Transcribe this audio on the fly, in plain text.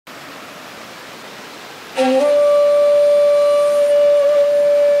Well,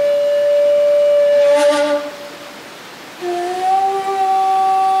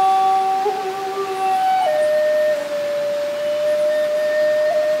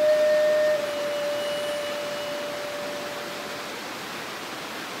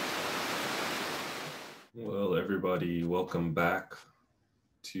 everybody, welcome back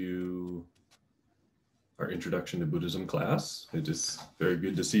to our Introduction to Buddhism class. It is very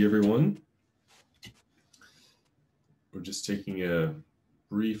good to see everyone. We're just taking a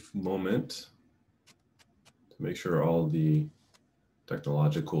brief moment to make sure all the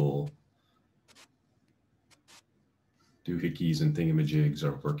technological doohickeys and thingamajigs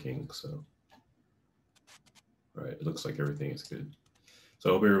are working. So, all right, it looks like everything is good.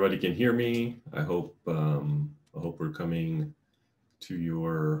 So I hope everybody can hear me. I hope we're coming to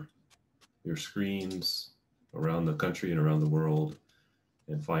your screens around the country and around the world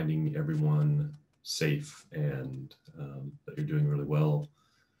and finding everyone safe and that you're doing really well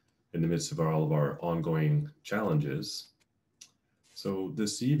in the midst of all of our ongoing challenges. So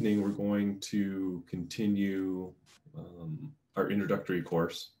this evening, we're going to continue our introductory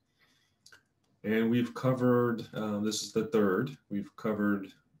course. And we've covered, this is the third, we've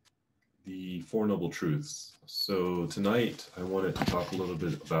covered the Four Noble Truths. So tonight, I wanted to talk a little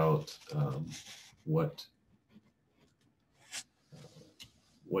bit about what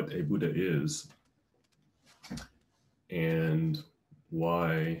a Buddha is and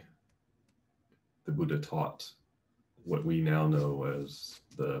why the Buddha taught what we now know as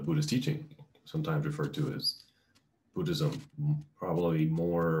the Buddhist teaching, sometimes referred to as Buddhism, probably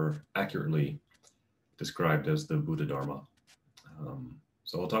more accurately described as the Buddha Dharma.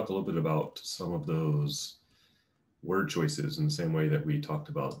 So I'll talk a little bit about some of those word choices in the same way that we talked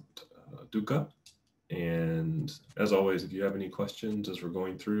about dukkha. And as always, if you have any questions as we're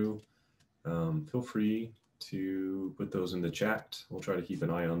going through, feel free to put those in the chat. We'll try to keep an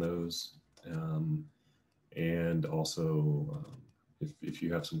eye on those. And also, if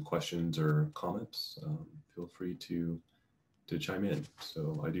you have some questions or comments, feel free to chime in.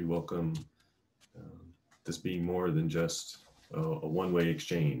 So I do welcome this being more than just a one-way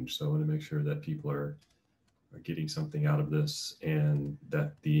exchange. So I want to make sure that people are getting something out of this and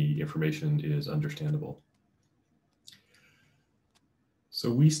that the information is understandable. So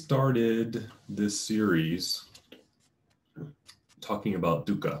we started this series talking about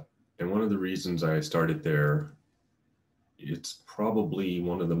dukkha. And one of the reasons I started there, it's probably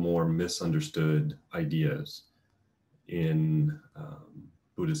one of the more misunderstood ideas in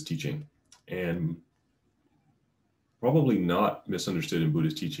Buddhist teaching. And probably not misunderstood in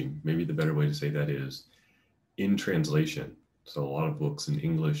Buddhist teaching. Maybe the better way to say that is in translation. So a lot of books in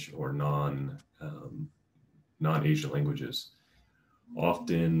English or non-Asian languages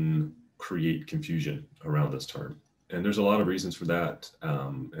often create confusion around this term. And there's a lot of reasons for that.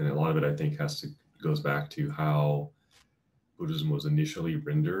 And a lot of it, I think, goes back to how Buddhism was initially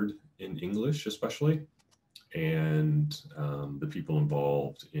rendered in English, especially, and the people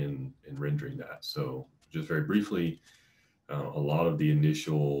involved in rendering that. So just very briefly, a lot of the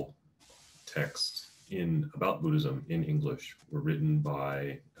initial texts about Buddhism in English were written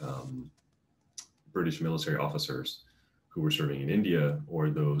by British military officers who were serving in India, or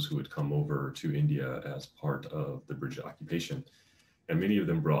those who had come over to India as part of the British occupation. And many of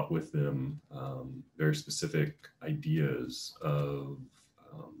them brought with them very specific ideas of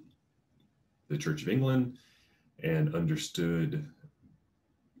the Church of England and understood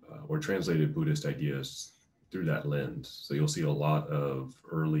or translated Buddhist ideas through that lens. So you'll see a lot of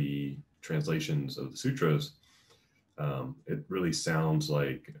early translations of the sutras. It really sounds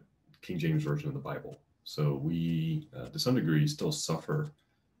like King James Version of the Bible. So we, to some degree, still suffer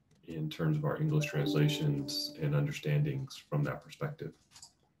in terms of our English translations and understandings from that perspective.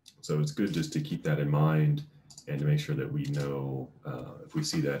 So it's good just to keep that in mind and to make sure that we know if we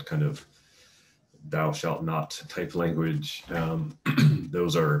see that kind of thou shalt not type language,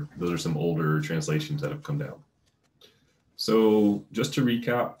 those are some older translations that have come down. So just to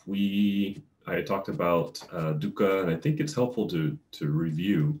recap, I had talked about dukkha, and I think it's helpful to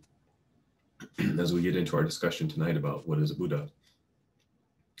review as we get into our discussion tonight about what is a Buddha.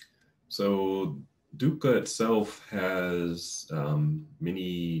 So dukkha itself has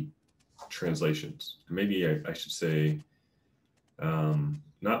many translations. Maybe I should say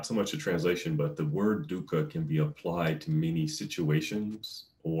not so much a translation, but the word dukkha can be applied to many situations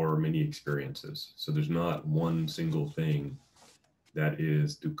or many experiences. So there's not one single thing that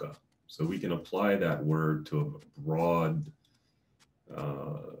is dukkha. So we can apply that word to a broad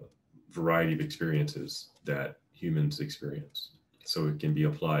variety of experiences that humans experience. So it can be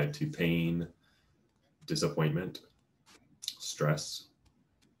applied to pain, disappointment, stress,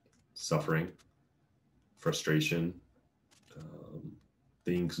 suffering, frustration,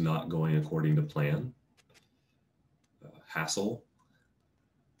 things not going according to plan, hassle,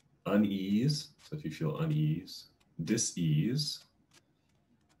 unease. So if you feel unease, dis-ease,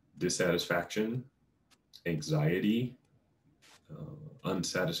 dissatisfaction, anxiety,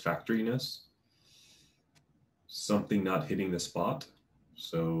 unsatisfactoriness, something not hitting the spot.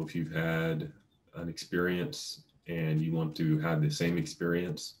 So if you've had an experience and you want to have the same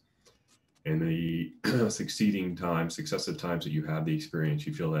experience, and the successive times that you have the experience,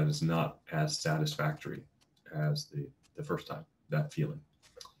 you feel that it's not as satisfactory as the first time, that feeling.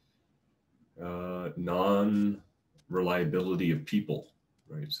 Non-reliability of people,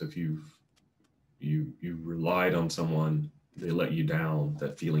 right? So if you relied on someone, they let you down,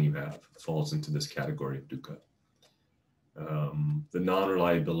 that feeling you have falls into this category of dukkha. The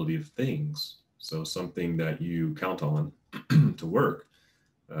non-reliability of things. So something that you count on to work,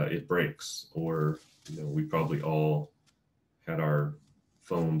 it breaks, or we probably all had our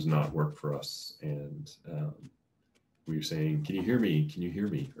phones not work for us, and we were saying, "Can you hear me? Can you hear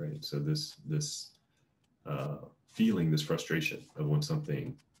me?" Right. So this feeling, this frustration of when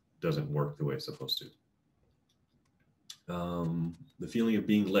something doesn't work the way it's supposed to. The feeling of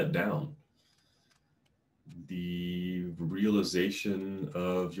being let down, the realization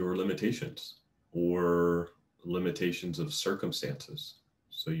of your limitations or limitations of circumstances.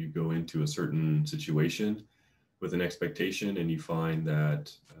 So you go into a certain situation with an expectation, and you find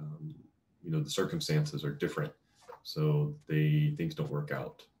that the circumstances are different, so things don't work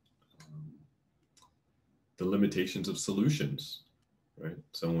out. The limitations of solutions, right?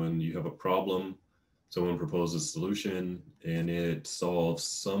 You have a problem, someone proposes a solution, and it solves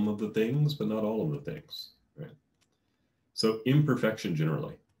some of the things, but not all of the things, right? So imperfection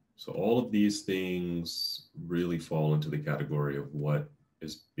generally. So all of these things really fall into the category of what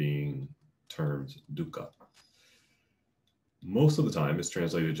is being termed dukkha. Most of the time, it's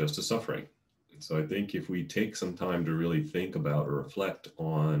translated just as suffering. So I think if we take some time to really think about or reflect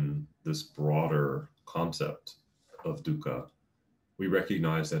on this broader concept of dukkha, we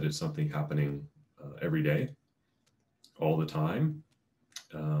recognize that it's something happening every day, all the time.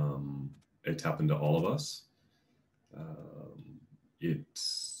 It's happened to all of us.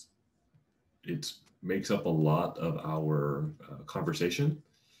 It makes up a lot of our conversation.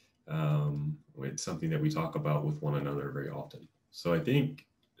 It's something that we talk about with one another very often. So I think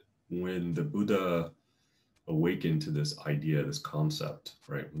when the Buddha awakened to this idea, this concept,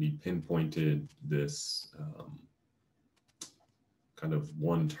 right, when he pinpointed this kind of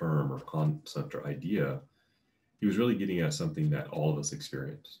one term or concept or idea, he was really getting at something that all of us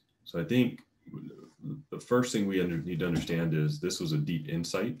experience. So I think the first thing we need to understand is this was a deep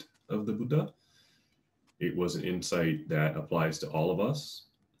insight of the Buddha. It was an insight that applies to all of us.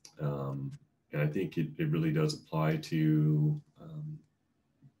 And I think it really does apply to,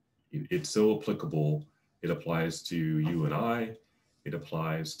 it's so applicable. It applies to you and I. It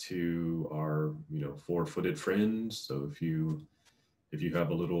applies to our, four-footed friends. So if you have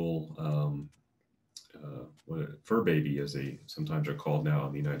a little fur baby, as they sometimes are called now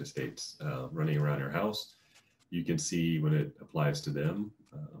in the United States, running around your house, you can see when it applies to them.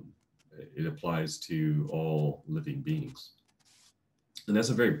 It applies to all living beings. And that's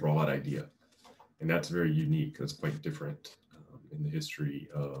a very broad idea. And that's very unique. That's quite different in the history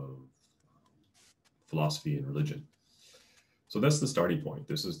of philosophy and religion. So that's the starting point.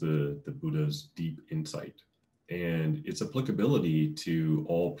 This is the Buddha's deep insight. And its applicability to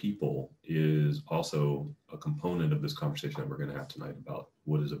all people is also a component of this conversation that we're going to have tonight about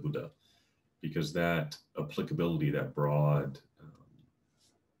what is a Buddha. Because that applicability, that broad,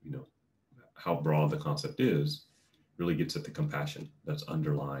 how broad the concept is, really gets at the compassion that's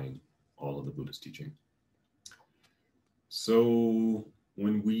underlying all of the Buddhist teaching. So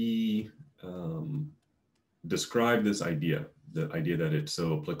when we describe this idea, the idea that it's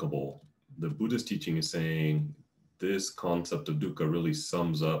so applicable, the Buddhist teaching is saying this concept of dukkha really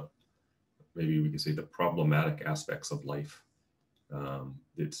sums up, maybe we could say, the problematic aspects of life.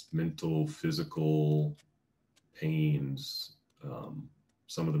 It's mental, physical pains.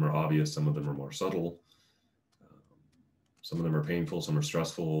 Some of them are obvious, some of them are more subtle. Some of them are painful, some are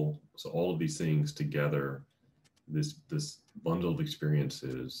stressful. So all of these things together, this bundle of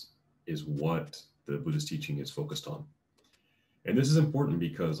experiences is what the Buddhist teaching is focused on. And this is important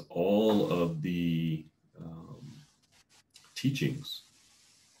because all of the teachings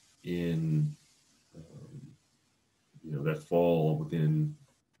in that fall within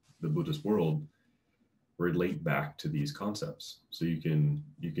the Buddhist world relate back to these concepts. So you can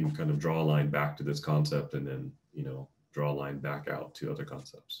kind of draw a line back to this concept and then, draw a line back out to other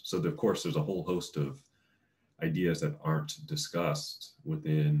concepts. So of course, there's a whole host of ideas that aren't discussed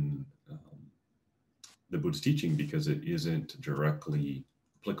within the Buddhist teaching because it isn't directly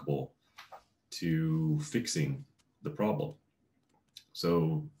applicable to fixing the problem.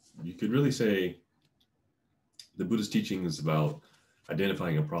 So you could really say the Buddhist teaching is about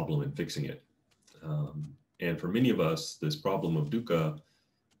identifying a problem and fixing it. And for many of us, this problem of dukkha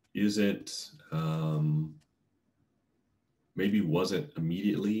isn't, maybe wasn't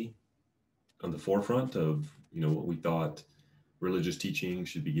immediately on the forefront of, what we thought religious teaching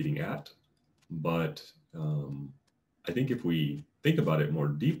should be getting at. But I think if we think about it more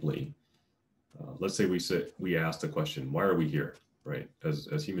deeply, let's say we ask the question, why are we here, right?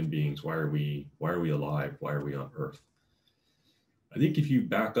 As human beings, why are we alive? Why are we on Earth? I think if you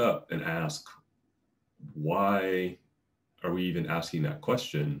back up and ask, why are we even asking that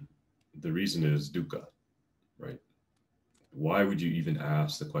question? The reason is dukkha, right? Why would you even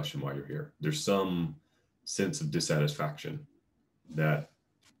ask the question why you're here? There's some sense of dissatisfaction that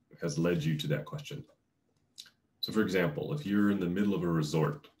has led you to that question. So for example, if you're in the middle of a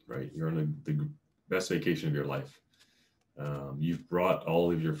resort, right? You're on the best vacation of your life. You've brought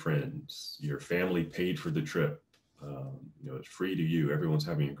all of your friends, your family paid for the trip. It's free to you. Everyone's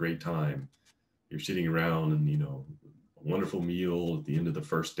having a great time. You're sitting around and, a wonderful meal at the end of the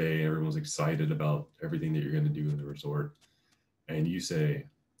first day. Everyone's excited about everything that you're going to do in the resort. And you say,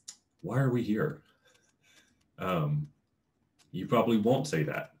 why are we here? You probably won't say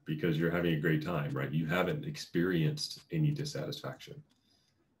that because you're having a great time, right? You haven't experienced any dissatisfaction.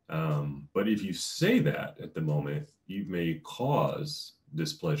 But if you say that at the moment, you may cause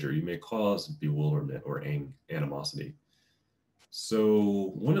displeasure, you may cause bewilderment or animosity.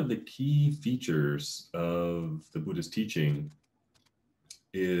 So one of the key features of the Buddhist teaching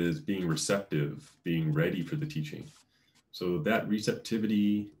is being receptive, being ready for the teaching. So that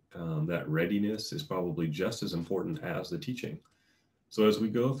receptivity, that readiness is probably just as important as the teaching. So as we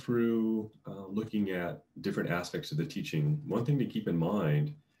go through looking at different aspects of the teaching, one thing to keep in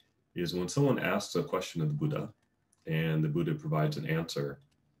mind is when someone asks a question of the Buddha and the Buddha provides an answer,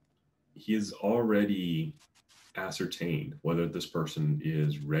 he has already ascertained whether this person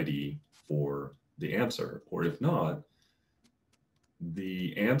is ready for the answer, or if not,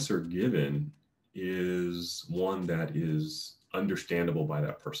 the answer given is one that is understandable by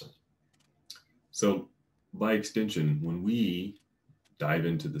that person. So by extension, when we dive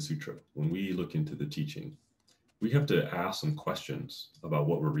into the sutra, when we look into the teaching, we have to ask some questions about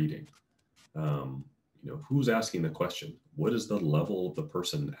what we're reading. Who's asking the question? What is the level of the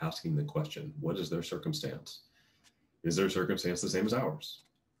person asking the question? What is their circumstance? Is their circumstance the same as ours?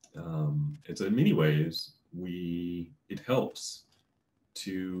 And so in many ways, it helps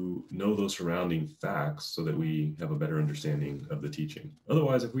to know those surrounding facts so that we have a better understanding of the teaching.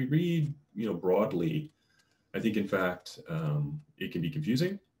 Otherwise, if we read, broadly, I think in fact, it can be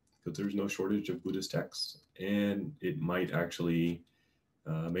confusing because there's no shortage of Buddhist texts, and it might actually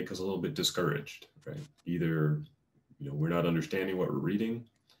make us a little bit discouraged, right? Either, we're not understanding what we're reading,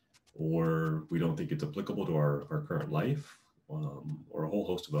 or we don't think it's applicable to our current life, or a whole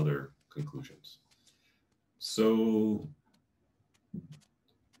host of other conclusions. So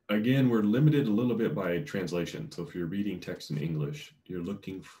again, we're limited a little bit by translation. So if you're reading text in English, you're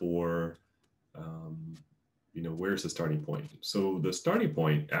looking for, where's the starting point? So the starting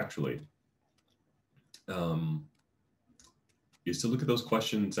point actually is to look at those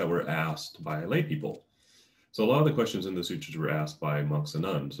questions that were asked by lay people. So a lot of the questions in the sutras were asked by monks and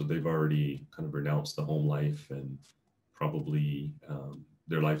nuns. So they've already kind of renounced the home life, and probably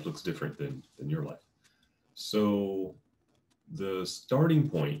their life looks different than your life. So the starting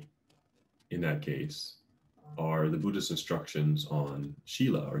point in that case are the Buddhist instructions on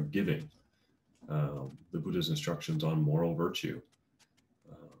Shila, or giving, the Buddhist instructions on moral virtue,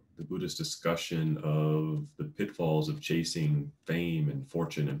 the Buddhist discussion of the pitfalls of chasing fame and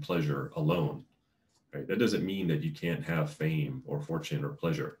fortune and pleasure alone. Right? That doesn't mean that you can't have fame or fortune or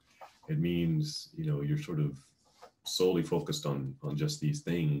pleasure. It means, you're sort of solely focused on just these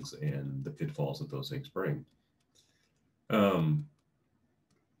things and the pitfalls that those things bring.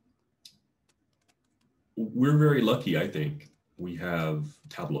 We're very lucky, I think. We have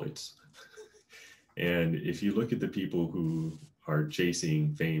tabloids. And if you look at the people who are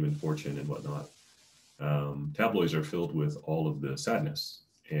chasing fame and fortune and whatnot, tabloids are filled with all of the sadness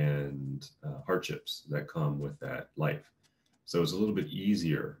and hardships that come with that life. So it's a little bit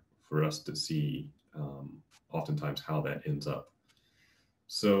easier for us to see oftentimes how that ends up.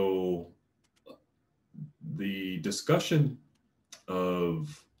 So the discussion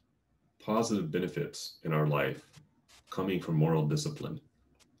of positive benefits in our life coming from moral discipline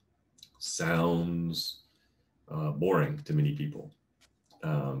sounds boring to many people.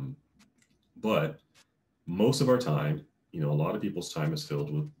 But most of our time, a lot of people's time is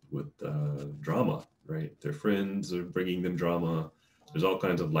filled with drama, right? Their friends are bringing them drama. There's all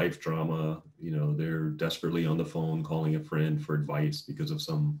kinds of life drama. They're desperately on the phone calling a friend for advice because of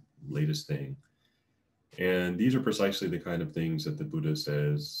some latest thing. And these are precisely the kind of things that the Buddha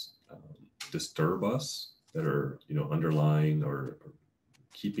says disturb us, that are, underlying or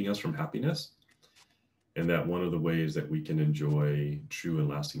keeping us from happiness. And that one of the ways that we can enjoy true and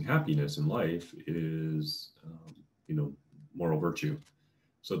lasting happiness in life is, moral virtue.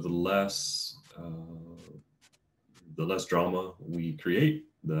 So the less drama we create,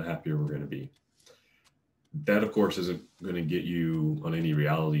 the happier we're going to be. That, of course, isn't going to get you on any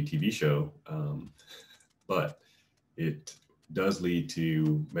reality TV show, but it does lead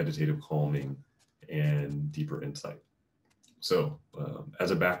to meditative calming and deeper insight. So,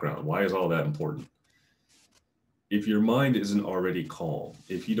 as a background, why is all that important? If your mind isn't already calm,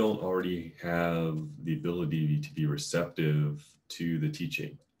 if you don't already have the ability to be receptive to the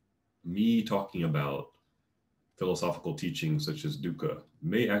teaching, me talking about philosophical teachings such as dukkha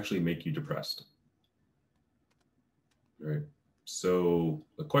may actually make you depressed. Right? So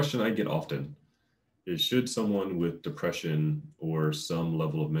the question I get often is, should someone with depression or some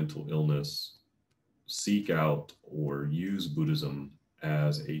level of mental illness seek out or use Buddhism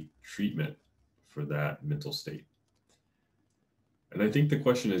as a treatment for that mental state? And I think the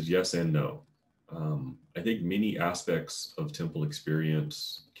question is yes and no. I think many aspects of temple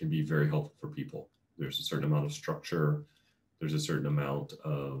experience can be very helpful for people. There's a certain amount of structure. There's a certain amount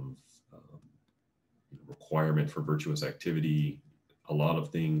of requirement for virtuous activity. A lot of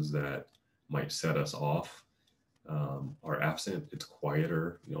things that might set us off are absent. It's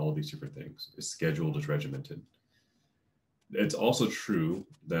quieter, all these different things. It's scheduled, it's regimented. It's also true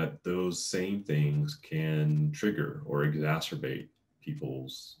that those same things can trigger or exacerbate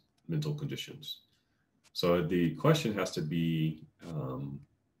people's mental conditions. So the question has to be,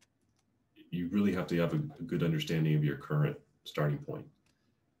 you really have to have a good understanding of your current starting point.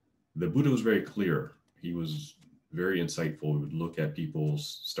 The Buddha was very clear. He was very insightful. He would look at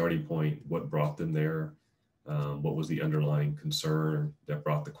people's starting point, what brought them there, what was the underlying concern that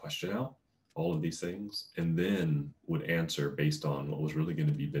brought the question out, all of these things, and then would answer based on what was really going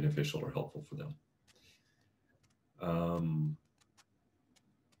to be beneficial or helpful for them.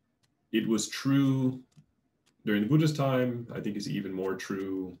 It was true during the Buddha's time. I think it's even more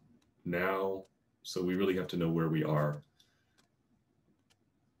true now. So we really have to know where we are.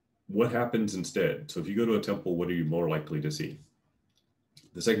 What happens instead? So if you go to a temple, what are you more likely to see?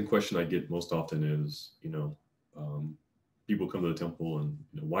 The second question I get most often is, people come to the temple and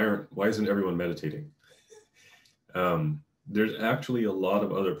why isn't everyone meditating? There's actually a lot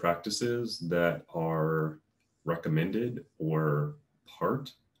of other practices that are recommended or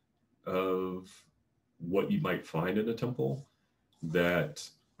part of what you might find in a temple that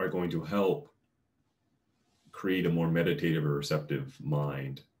are going to help create a more meditative or receptive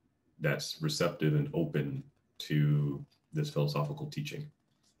mind that's receptive and open to this philosophical teaching.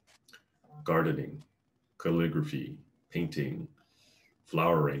 Gardening, calligraphy, painting,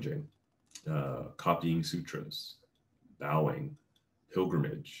 flower arranging, copying sutras, bowing,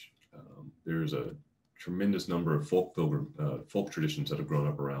 pilgrimage. There's a tremendous number of folk traditions that have grown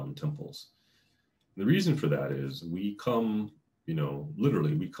up around temples. And the reason for that is we come,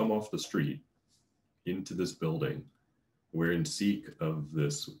 literally we come off the street into this building. We're in seek of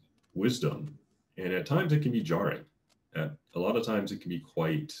this wisdom. And at times it can be jarring. A lot of times it can be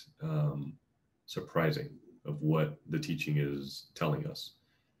quite surprising of what the teaching is telling us.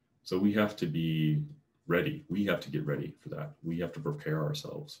 So we have to be ready. We have to get ready for that. We have to prepare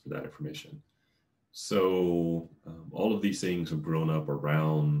ourselves for that information. So all of these things have grown up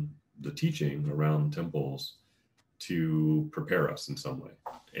around the teaching, around temples, to prepare us in some way.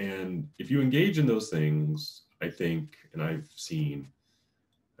 And if you engage in those things, I think, and I've seen,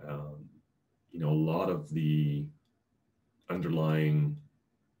 a lot of the underlying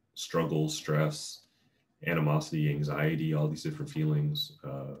struggle, stress, animosity, anxiety, all these different feelings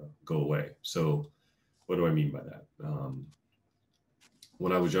go away. So what do I mean by that?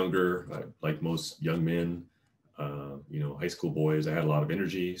 When I was younger, like most young men, high school boys, I had a lot of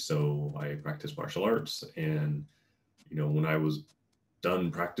energy. So I practiced martial arts. And, when I was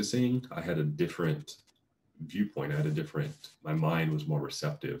done practicing, I had a different viewpoint. My mind was more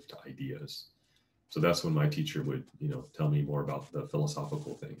receptive to ideas. So that's when my teacher would, tell me more about the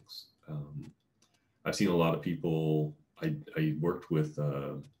philosophical things. I've seen a lot of people. I worked with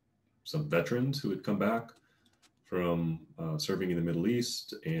some veterans who had come back from serving in the Middle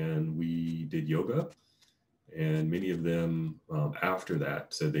East, and we did yoga. And many of them, after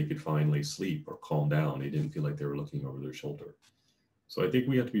that, said they could finally sleep or calm down. They didn't feel like they were looking over their shoulder. So I think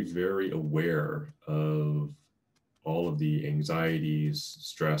we have to be very aware of all of the anxieties,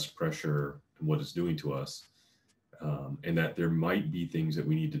 stress, pressure, and what it's doing to us. And that there might be things that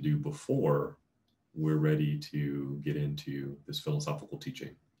we need to do before we're ready to get into this philosophical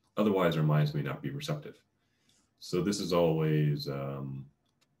teaching. Otherwise, our minds may not be receptive. So this is always,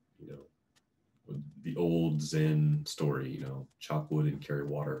 the old Zen story, chop wood and carry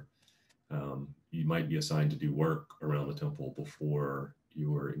water. You might be assigned to do work around the temple before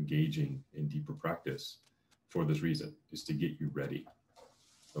you are engaging in deeper practice for this reason, is to get you ready.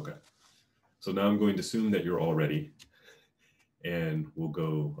 Okay. So now I'm going to assume that you're all ready, and we'll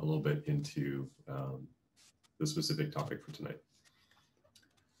go a little bit into the specific topic for tonight.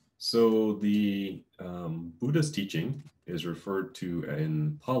 So the Buddha's teaching is referred to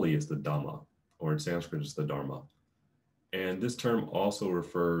in Pali as the Dhamma, or in Sanskrit as the Dharma. And this term also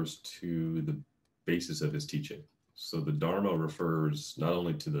refers to the basis of his teaching. So the Dharma refers not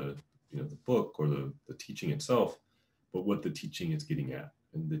only to the book or the teaching itself, but what the teaching is getting at.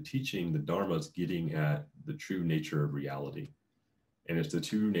 And the teaching, the Dharma, is getting at the true nature of reality. And it's the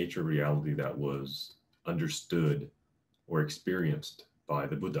true nature of reality that was understood or experienced by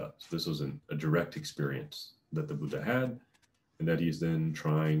the Buddha. So this was a direct experience that the Buddha had, and that he's then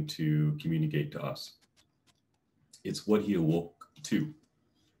trying to communicate to us. It's what he awoke to.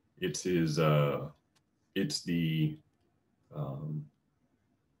 It's his, it's the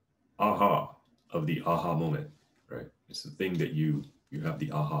aha of the aha moment, right? It's the thing that you have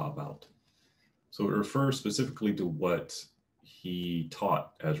the aha about. So it refers specifically to what he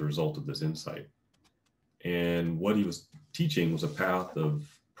taught as a result of this insight. And what he was teaching was a path of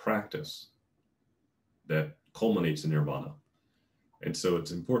practice that culminates in nirvana. And so it's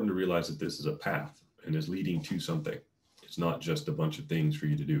important to realize that this is a path and is leading to something. It's not just a bunch of things for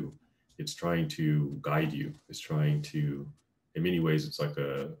you to do. It's trying to guide you. It's trying to, in many ways, it's like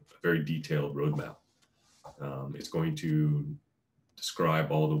a very detailed roadmap. It's going to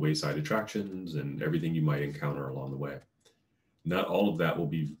describe all the wayside attractions and everything you might encounter along the way. Not all of that will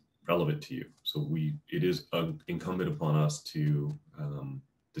be relevant to you. So it is incumbent upon us to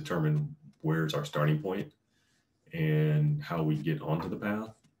determine where's our starting point and how we get onto the path,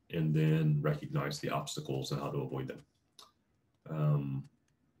 and then recognize the obstacles and how to avoid them.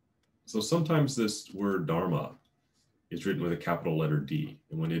 So sometimes this word Dharma is written with a capital letter D.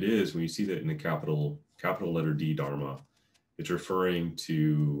 And when you see that in the capital letter D, Dharma, it's referring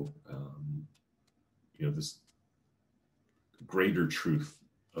to, this greater truth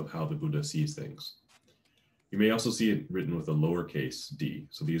of how the Buddha sees things. You may also see it written with a lowercase d.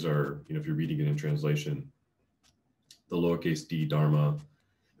 So these are, if you're reading it in translation, the lowercase d Dharma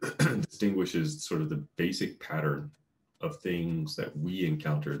distinguishes sort of the basic pattern of things that we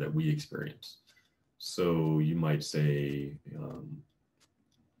encounter, that we experience. So you might say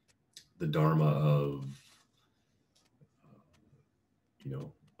the Dharma of,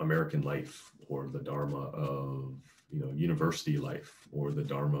 American life, or the Dharma of, university life, or the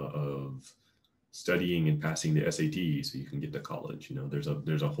Dharma of studying and passing the SAT so you can get to college. There's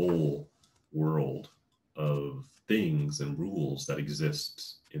a whole world of things and rules that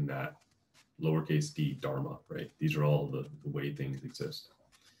exist in that lowercase d Dharma, right? These are all the way things exist.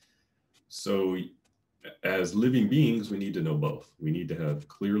 So as living beings, we need to know both. We need to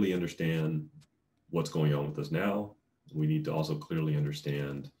clearly understand what's going on with us now. We need to also clearly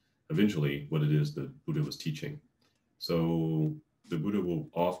understand eventually what it is the Buddha was teaching. So the Buddha will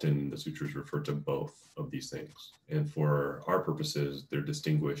often, the sutras, refer to both of these things. And for our purposes, they're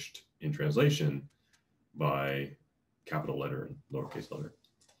distinguished in translation by capital letter and lowercase letter.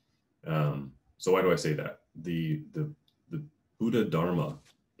 So why do I say that? The Buddha Dharma,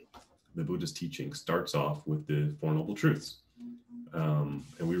 the Buddha's teaching, starts off with the Four Noble Truths. And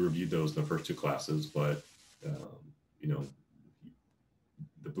we reviewed those in the first two classes, but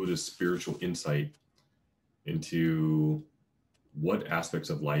the Buddha's spiritual insight into what aspects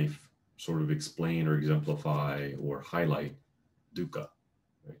of life sort of explain or exemplify or highlight dukkha,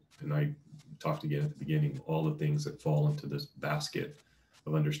 right? And I talked again at the beginning, all the things that fall into this basket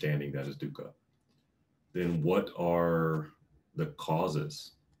of understanding that is dukkha. Then what are the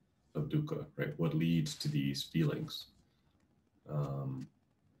causes of dukkha, right? What leads to these feelings? And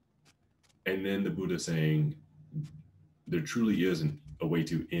then the Buddha saying there truly is a way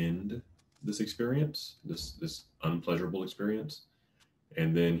to end this experience, this unpleasurable experience.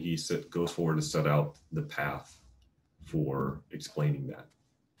 And then he goes forward to set out the path for explaining that.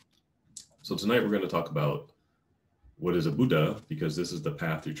 So tonight we're going to talk about what is a Buddha, because this is the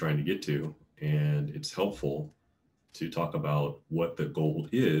path you're trying to get to. And it's helpful to talk about what the goal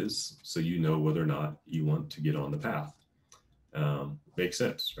is so you know whether or not you want to get on the path. Makes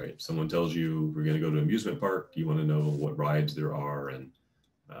sense, right? Someone tells you we're going to go to an amusement park. You want to know what rides there are and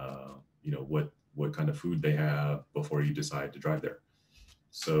you know what kind of food they have before you decide to drive there.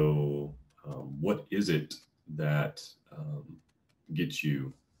 So what is it that gets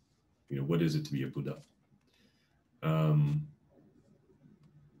you, you know, what is it to be a Buddha?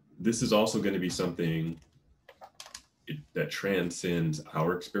 This is also going to be something that transcends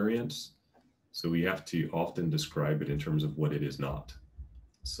our experience. So we have to often describe it in terms of what it is not.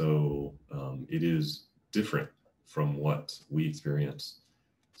 So it is different from what we experience.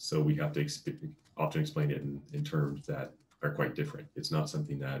 So we have to often explain it in terms that are quite different. It's not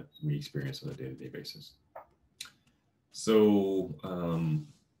something that we experience on a day-to-day basis. So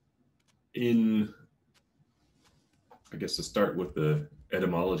I guess to start with the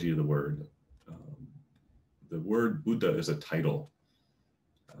etymology of the word Buddha is a title.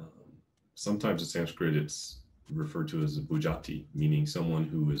 Sometimes in Sanskrit it's referred to as a bujati, meaning someone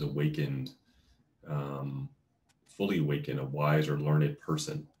who is awakened, fully awakened, a wise or learned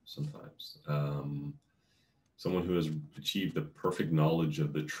person sometimes. Someone who has achieved the perfect knowledge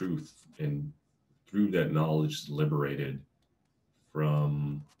of the truth and through that knowledge liberated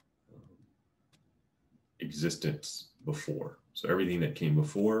from existence before. So everything that came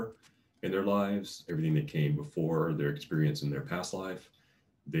before in their lives, everything that came before their experience in their past life,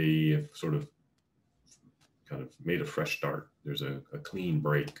 they have sort of kind of made a fresh start. There's a clean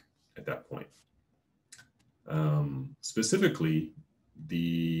break at that point. Specifically,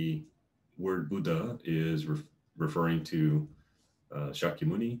 the word Buddha is referring to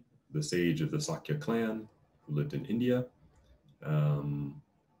Shakyamuni, the sage of the Sakya clan who lived in India, you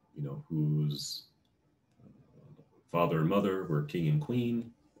know, whose father and mother were king and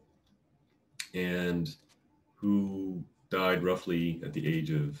queen, and who died roughly at the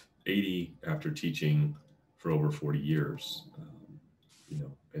age of 80 after teaching for over 40 years, you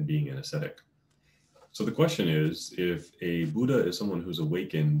know, and being an ascetic. So the question is, if a Buddha is someone who's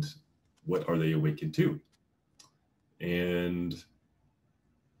awakened, what are they awakened to? And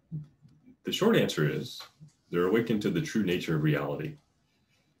the short answer is they're awakened to the true nature of reality.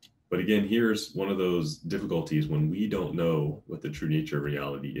 But again, here's one of those difficulties when we don't know what the true nature of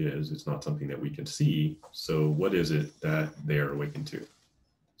reality is. It's not something that we can see. So what is it that they are awakened to?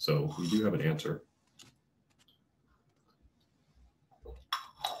 So we do have an answer.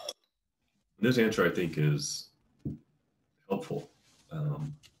 This answer, I think, is helpful.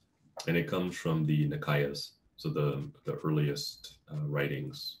 And it comes from the Nikayas, so the earliest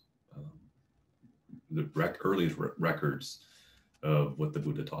writings, the earliest records of what the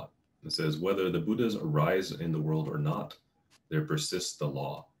Buddha taught. It says, whether the Buddhas arise in the world or not, there persists the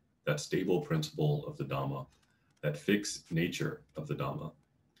law, that stable principle of the Dhamma, that fixed nature of the Dhamma.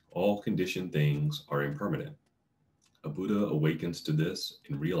 All conditioned things are impermanent. A Buddha awakens to this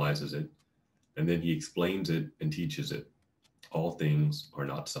and realizes it, and then he explains it and teaches it. All things are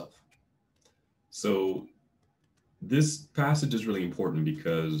not self. So this passage is really important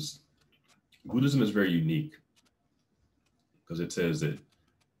because Buddhism is very unique, because it says that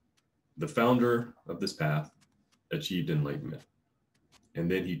the founder of this path achieved enlightenment. And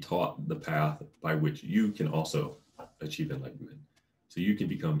then he taught the path by which you can also achieve enlightenment. So you can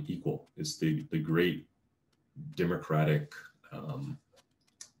become equal. It's the great democratic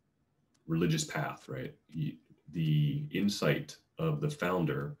religious path, right? The insight of the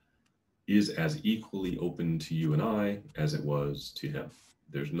founder is as equally open to you and I as it was to him.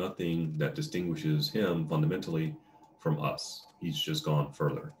 There's nothing that distinguishes him fundamentally from us. He's just gone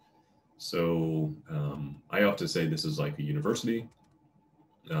further. So I often say this is like a university.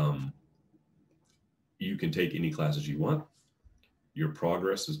 You can take any classes you want. Your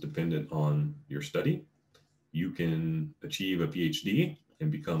progress is dependent on your study. You can achieve a PhD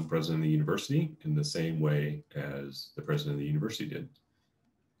and become president of the university in the same way as the president of the university did.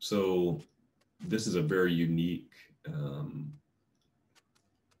 So this is a very unique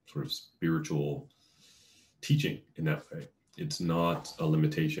sort of spiritual teaching in that way. It's not a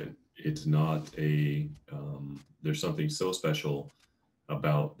limitation. It's not a, there's something so special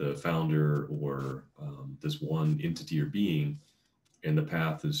about the founder or this one entity or being, and the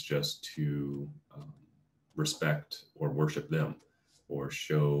path is just to respect or worship them or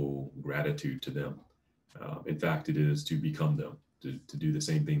show gratitude to them. In fact, it is to become them, to do the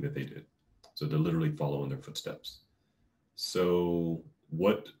same thing that they did. So to literally follow in their footsteps. So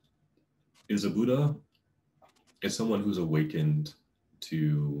What is a Buddha? It's someone who's awakened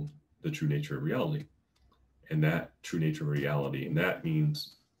to the true nature of reality. And that true nature of reality, and that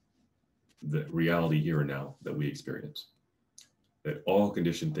means the reality here and now that we experience, that all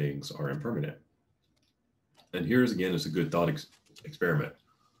conditioned things are impermanent. And here's again, is a good thought experiment.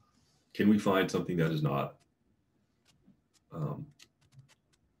 Can we find something that is not,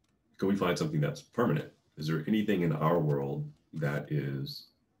 can we find something that's permanent? Is there anything in our world that is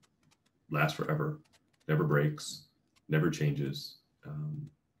lasts forever, never breaks, never changes,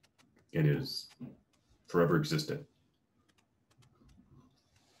 and is forever existent?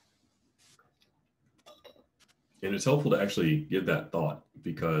 And it's helpful to actually give that thought,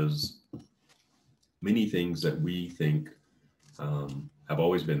 because many things that we think have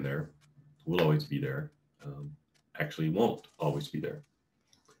always been there, will always be there, actually won't always be there.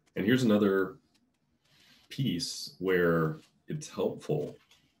 And here's another piece where it's helpful,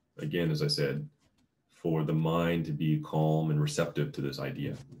 again, as I said, for the mind to be calm and receptive to this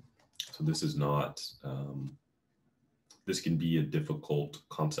idea. So this is not, this can be a difficult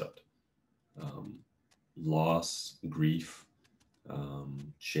concept. Loss, grief,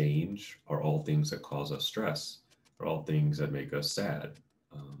 change are all things that cause us stress, are all things that make us sad.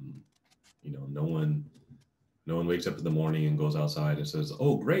 You know, no one wakes up in the morning and goes outside and says,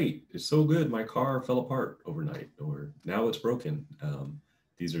 "Oh, great, it's so good, my car fell apart overnight," or "Now it's broken."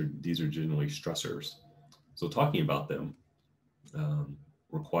 These are generally stressors. So talking about them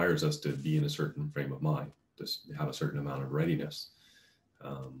requires us to be in a certain frame of mind, to have a certain amount of readiness.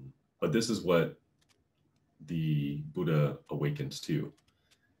 But this is what the Buddha awakens to.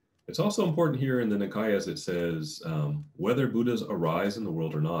 It's also important here in the Nikayas, it says, whether Buddhas arise in the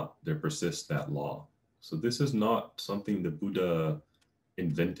world or not, there persists that law. So this is not something the Buddha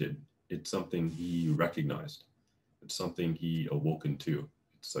invented. It's something he recognized. It's something he awoken to.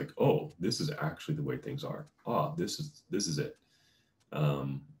 It's like, oh, this is actually the way things are. Ah, this is it.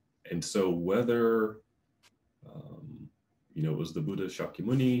 And so whether, you know, it was the Buddha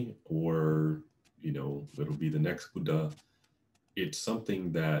Shakyamuni, or, you know, it'll be the next Buddha, it's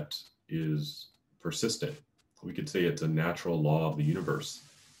something that is persistent. We could say it's a natural law of the universe.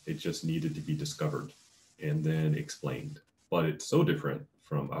 It just needed to be discovered and then explained. But it's so different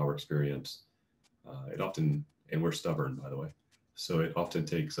from our experience. It often, and we're stubborn, by the way, so it often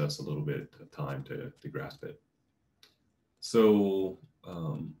takes us a little bit of time to grasp it. So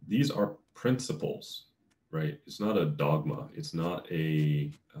these are principles, right? It's not a dogma. It's not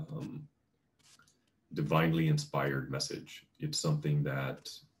a divinely inspired message. It's something that,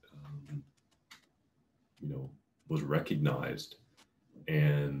 you know, was recognized,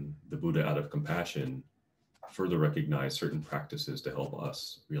 and the Buddha, out of compassion, further recognized certain practices to help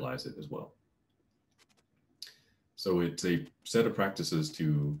us realize it as well. So it's a set of practices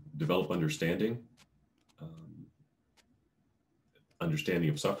to develop understanding, understanding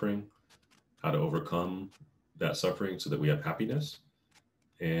of suffering, how to overcome that suffering so that we have happiness,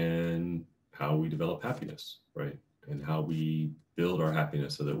 and how we develop happiness, right? And how we build our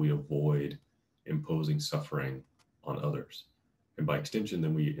happiness so that we avoid imposing suffering on others. And by extension,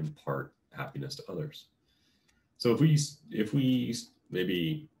 then we impart happiness to others. So if we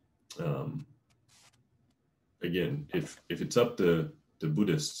maybe, again, if it's up to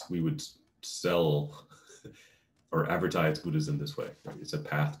Buddhists, we would sell or advertise Buddhism this way. Right? It's a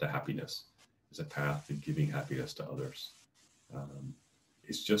path to happiness. It's a path to giving happiness to others.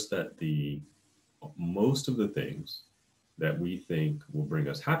 It's just that most of the things that we think will bring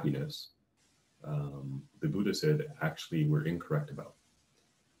us happiness, the Buddha said, actually we're incorrect about.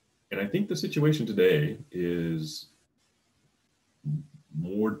 And I think the situation today is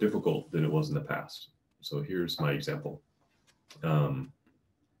more difficult than it was in the past. So here's my example. I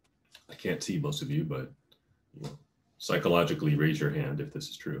can't see most of you, but you know, psychologically raise your hand if this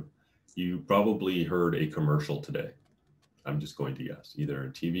is true. You probably heard a commercial today. I'm just going to guess, either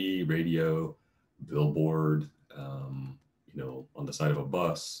on TV, radio, billboard, you know, on the side of a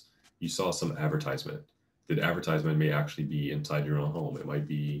bus. You saw some advertisement. The advertisement may actually be inside your own home. It might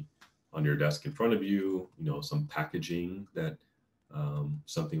be on your desk in front of you, you know, some packaging that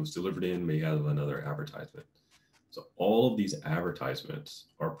something was delivered in may have another advertisement. So all of these advertisements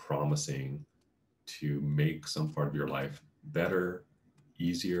are promising to make some part of your life better,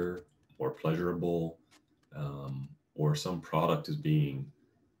 easier, more pleasurable, or some product is being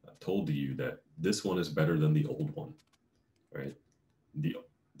told to you that this one is better than the old one, right?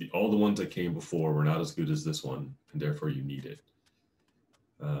 All the ones that came before were not as good as this one, and therefore you need it.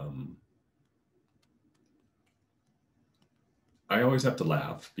 I always have to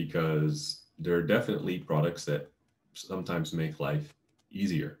laugh because there are definitely products that sometimes make life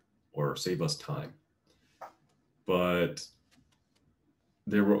easier or save us time. But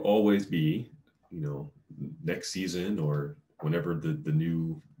there will always be, next season or whenever the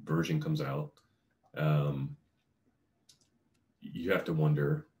new version comes out, you have to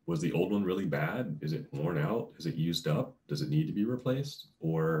wonder, was the old one really bad? Is it worn out? Is it used up? Does it need to be replaced?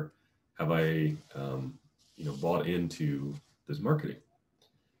 Or have I, bought into this marketing?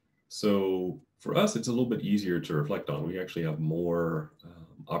 So for us, it's a little bit easier to reflect on. We actually have more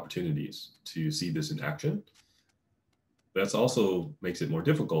opportunities to see this in action. That's also makes it more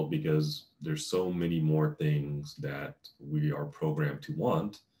difficult because there's so many more things that we are programmed to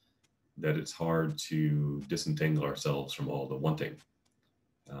want that it's hard to disentangle ourselves from all the wanting.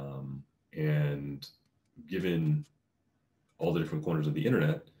 And given all the different corners of the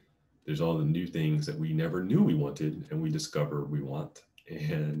internet, there's all the new things that we never knew we wanted and we discover we want.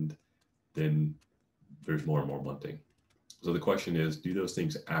 And then there's more and more wanting. So the question is, do those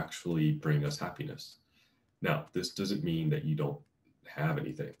things actually bring us happiness? Now, this doesn't mean that you don't have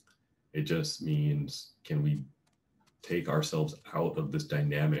anything. It just means, can we take ourselves out of this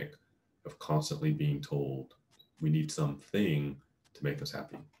dynamic of constantly being told we need something to make us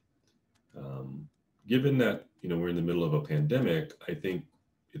happy? Given that, we're in the middle of a pandemic, I think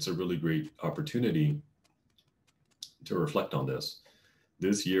it's a really great opportunity to reflect on this.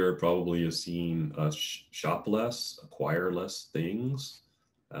 This year probably has seen us shop less, acquire less things.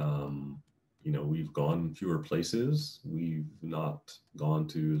 We've gone fewer places. We've not gone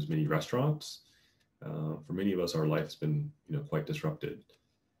to as many restaurants. For many of us, our life's been, quite disrupted.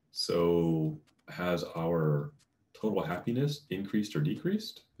 So has our total happiness increased or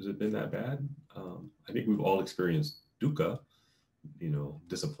decreased? Has it been that bad? I think we've all experienced dukkha,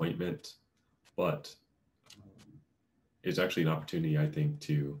 disappointment, but it's actually an opportunity, I think,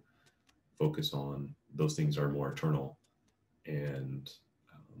 to focus on those things are more eternal and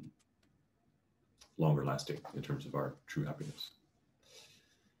longer lasting in terms of our true happiness.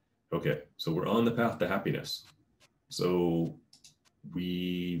 Okay, so we're on the path to happiness. So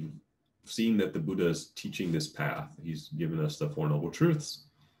we've seen that the Buddha is teaching this path. He's given us the Four Noble Truths.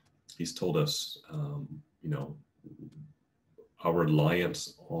 He's told us, our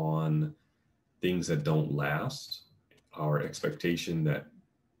reliance on things that don't last, our expectation that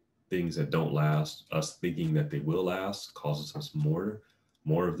things that don't last, us thinking that they will last, causes us more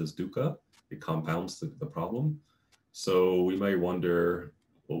of this dukkha. It compounds the problem. So we might wonder,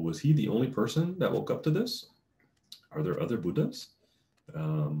 well, was he the only person that woke up to this? Are there other Buddhas?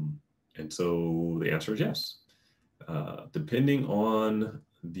 And so the answer is yes. Depending on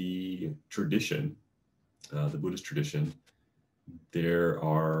the tradition, the Buddhist tradition, there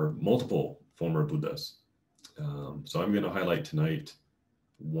are multiple former Buddhas. So I'm going to highlight tonight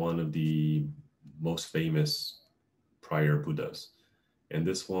one of the most famous prior Buddhas. And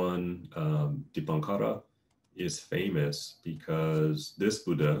this one, Dipankara, is famous because this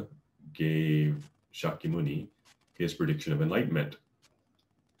Buddha gave Shakyamuni his prediction of enlightenment.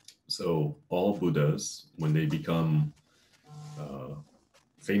 So all Buddhas, when they become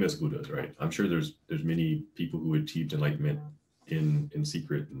famous Buddhas, right? I'm sure there's many people who achieved enlightenment in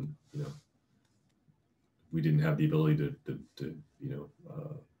secret, and we didn't have the ability to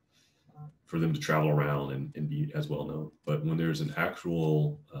for them to travel around and be as well known. But when there's an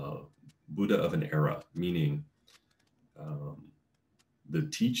actual Buddha of an era, meaning the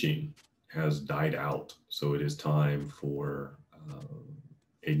teaching has died out, so it is time for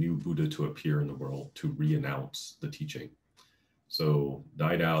a new Buddha to appear in the world to re-announce the teaching. So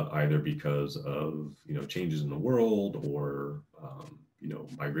died out either because of changes in the world, or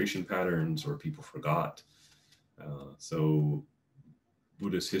migration patterns, or people forgot. So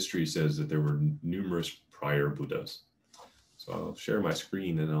Buddhist history says that there were numerous prior Buddhas. So I'll share my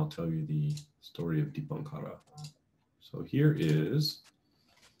screen and I'll tell you the story of Dipankara. So here is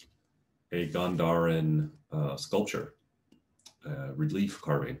a Gandharan sculpture, relief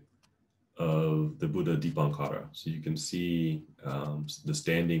carving of the Buddha Dipankara. So you can see the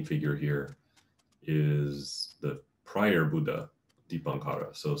standing figure here is the prior Buddha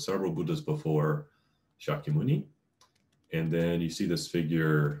Dipankara. So several Buddhas before Shakyamuni. And then you see this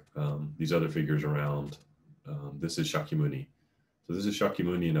figure, these other figures around. This is Shakyamuni. So this is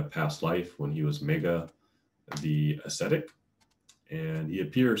Shakyamuni in a past life when he was Megha, the ascetic. And he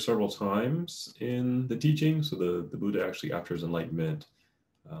appears several times in the teaching. So the Buddha actually, after his enlightenment,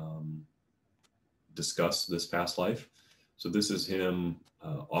 discussed this past life. So this is him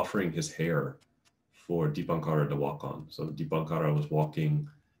offering his hair for Dipankara to walk on. So Dipankara was walking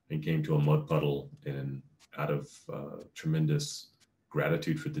and came to a mud puddle, and out of tremendous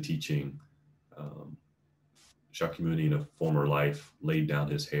gratitude for the teaching, Shakyamuni in a former life laid down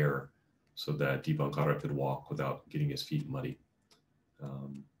his hair so that Dipankara could walk without getting his feet muddy.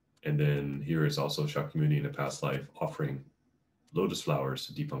 And then here is also Shakyamuni in a past life offering lotus flowers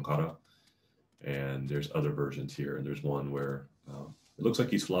to Dipankara. And there's other versions here. And there's one where it looks like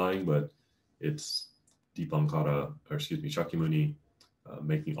he's flying, but it's Dipankara, or excuse me, Shakyamuni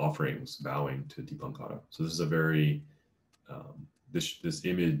making offerings, bowing to Dipankara. So this is a very, this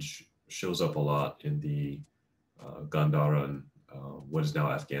image shows up a lot in the Gandharan, what is now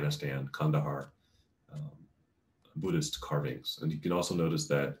Afghanistan, Kandahar, Buddhist carvings. And you can also notice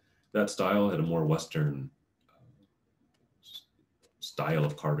that that style had a more Western style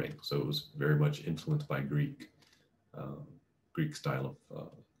of carving. So it was very much influenced by Greek style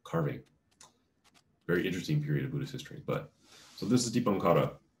of carving. Very interesting period of Buddhist history. But so this is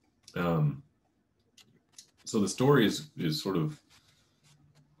Dipankara. So the story is sort of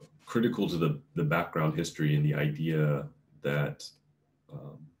critical to the background history and the idea that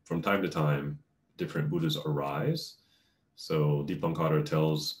from time to time, different Buddhas arise. So Dipankara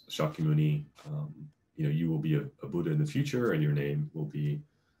tells Shakyamuni, you will be a Buddha in the future and your name will be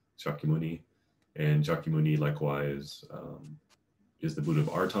Shakyamuni. And Shakyamuni likewise is the Buddha of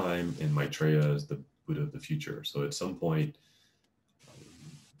our time, and Maitreya is the Buddha of the future. So at some point,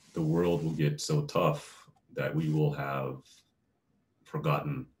 the world will get so tough that we will have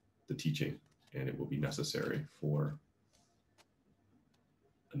forgotten the teaching, and it will be necessary for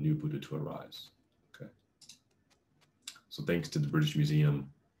a new Buddha to arise. Okay. So thanks to the British Museum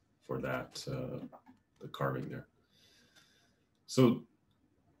for that, the carving there. So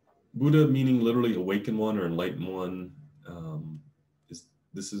Buddha, meaning literally awakened one or enlightened one,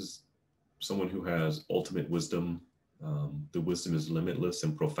 this is someone who has ultimate wisdom. The wisdom is limitless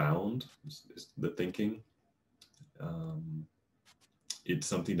and profound, is the thinking. It's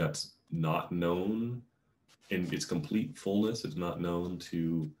something that's not known in its complete fullness. It's not known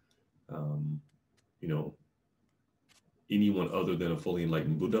to, anyone other than a fully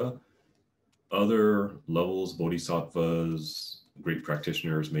enlightened Buddha. Other levels, bodhisattvas, great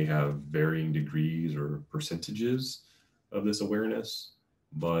practitioners may have varying degrees or percentages of this awareness,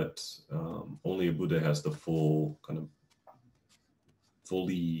 but only a Buddha has the full kind of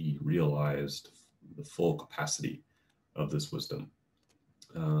fully realized, the full capacity of this wisdom.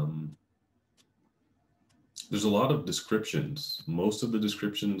 There's a lot of descriptions. Most of the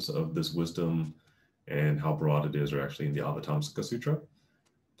descriptions of this wisdom and how broad it is are actually in the Avatamsaka Sutra.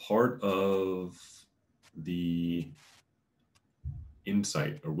 Part of the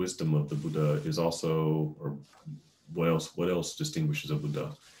insight or wisdom of the Buddha is also, or what else distinguishes a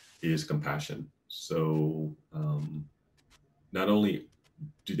Buddha is compassion. So not only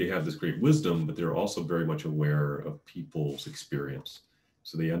do they have this great wisdom, but they're also very much aware of people's experience.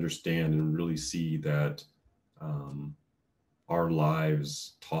 So they understand and really see that our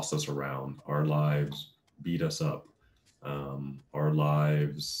lives toss us around, our lives beat us up, our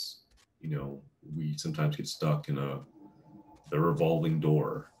lives, we sometimes get stuck in the revolving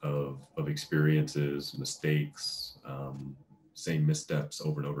door of experiences, mistakes, same missteps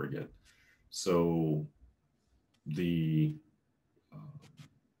over and over again. So the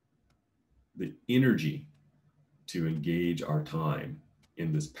energy to engage our time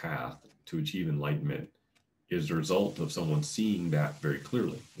in this path to achieve enlightenment is the result of someone seeing that very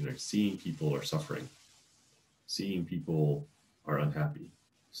clearly. Seeing people are suffering, seeing people are unhappy,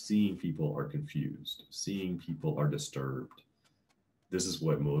 seeing people are confused, seeing people are disturbed. This is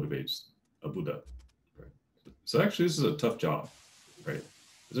what motivates a Buddha. Right? So actually, this is a tough job, right?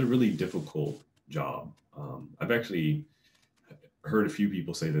 It's a really difficult job. I've actually heard a few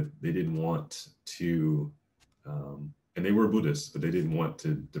people say that they didn't want to, and they were Buddhists, but they didn't want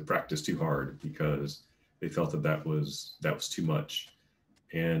to practice too hard because they felt that was too much.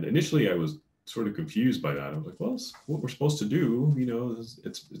 And initially, I was sort of confused by that. I was like, well, it's what we're supposed to do.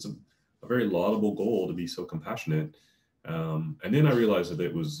 It's a very laudable goal to be so compassionate. And then I realized that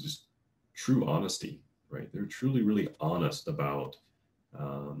it was just true honesty, right? They're truly, really honest about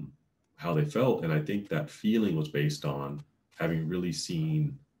how they felt. And I think that feeling was based on having really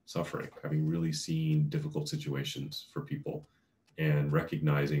seen suffering, having really seen difficult situations for people, and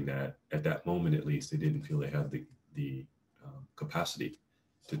recognizing that at that moment, at least, they didn't feel they had the capacity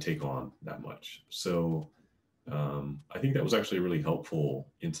to take on that much. So I think that was actually a really helpful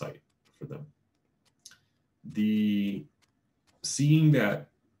insight for them. Seeing that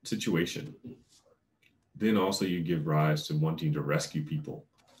situation, then also you give rise to wanting to rescue people,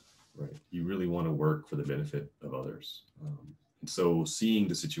 right? You really want to work for the benefit of others. And so seeing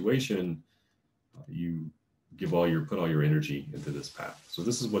the situation, you put all your energy into this path. So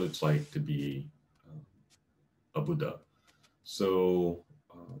this is what it's like to be a Buddha. So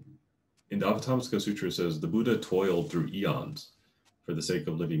in the Avatamsaka Sutra, it says, the Buddha toiled through eons for the sake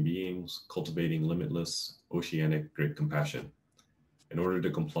of living beings, cultivating limitless oceanic great compassion. In order to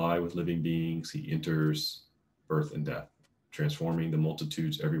comply with living beings, he enters birth and death, transforming the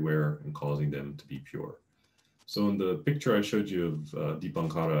multitudes everywhere and causing them to be pure. So in the picture I showed you of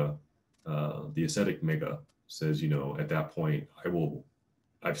Dipankara, the ascetic Mega says, at that point,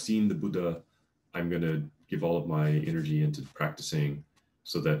 I've seen the Buddha, I'm going to give all of my energy into practicing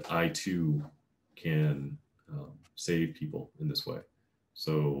so that I too can save people in this way.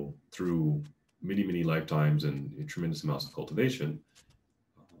 So through many, many lifetimes and tremendous amounts of cultivation,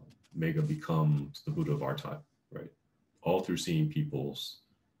 Mega becomes the Buddha of our time, right? All through seeing people's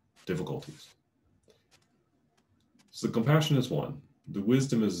difficulties. So the compassion is one, the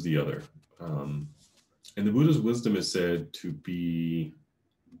wisdom is the other. And the Buddha's wisdom is said to be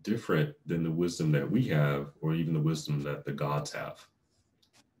different than the wisdom that we have, or even the wisdom that the gods have.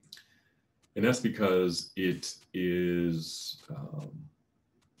 And that's because it is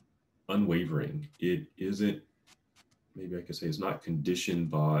unwavering. It isn't, maybe I could say, it's not conditioned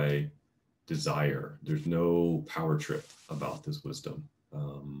by desire. There's no power trip about this wisdom.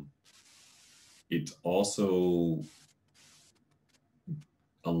 It also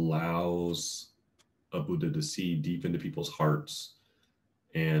allows a Buddha to see deep into people's hearts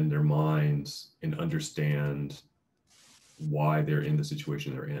and their minds and understand why they're in the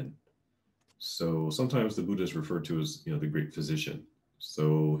situation they're in. So sometimes the Buddha is referred to as, the great physician.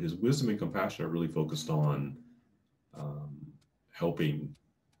 So his wisdom and compassion are really focused on helping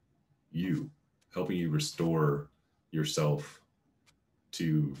you restore yourself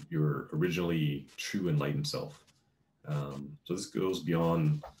to your originally true enlightened self. So this goes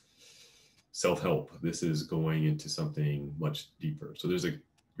beyond self-help. This is going into something much deeper. So there's a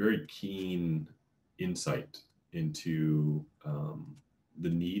very keen insight into the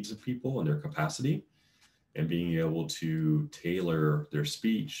needs of people and their capacity, and being able to tailor their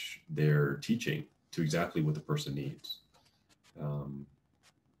speech, their teaching to exactly what the person needs.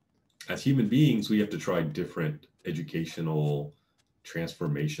 As human beings, we have to try different educational,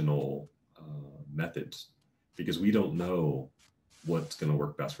 transformational methods, because we don't know what's going to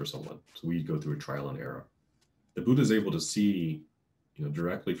work best for someone. So we go through a trial and error. The Buddha is able to see,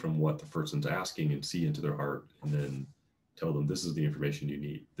 directly from what the person's asking and see into their heart, and then tell them, this is the information you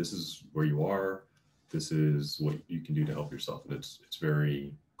need. This is where you are. This is what you can do to help yourself. And it's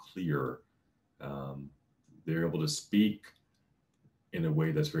very clear. They're able to speak in a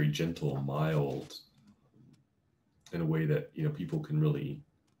way that's very gentle, mild, in a way that, people can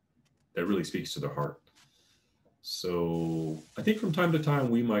that really speaks to their heart. So I think from time to time,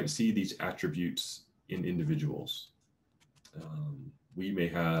 we might see these attributes in individuals. We may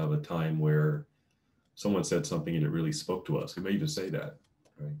have a time where someone said something and it really spoke to us. We may even say that,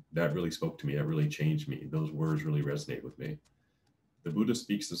 right? That really spoke to me. That really changed me. Those words really resonate with me. The Buddha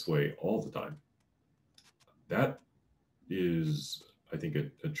speaks this way all the time. That is, I think,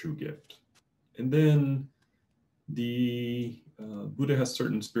 a true gift. And then the Buddha has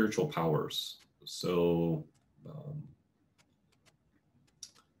certain spiritual powers. So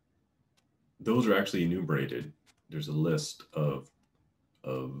those are actually enumerated. There's a list of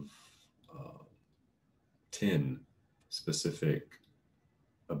 10 specific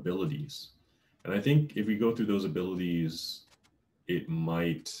abilities. And I think if we go through those abilities, it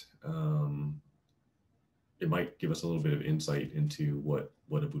might give us a little bit of insight into what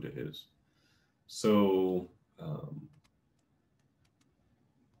a Buddha is. So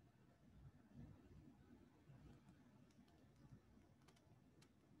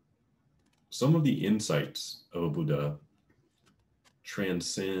some of the insights of a Buddha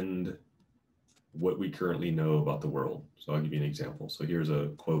transcend what we currently know about the world. So I'll give you an example. So here's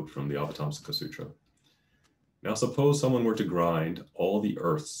a quote from the Avatamsaka Sutra. Now suppose someone were to grind all the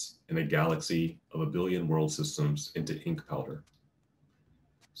Earths in a galaxy of 1 billion world systems into ink powder.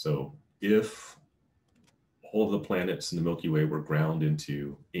 So if all of the planets in the Milky Way were ground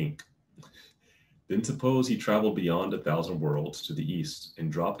into ink, then suppose he traveled beyond 1,000 worlds to the east and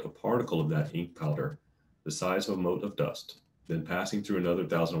dropped a particle of that ink powder, the size of a mote of dust. Then passing through another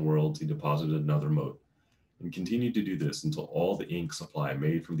 1,000 worlds, he deposited another mote and continued to do this until all the ink supply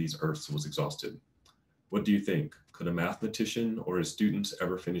made from these Earths was exhausted. What do you think? Could a mathematician or his students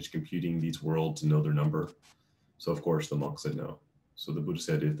ever finish computing these worlds and know their number? So of course the monk said no. So the Buddha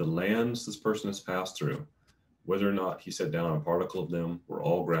said, if the lands this person has passed through, whether or not he set down a particle of them, were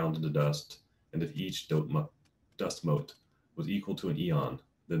all ground into dust, and if each dust mote was equal to an eon,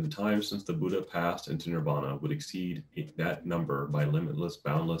 then the time since the Buddha passed into nirvana would exceed that number by limitless,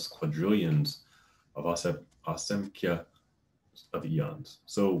 boundless quadrillions of Asemkya of eons.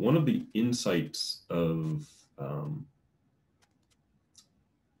 So one of the insights of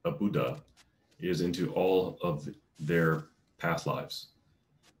a Buddha is into all of their past lives,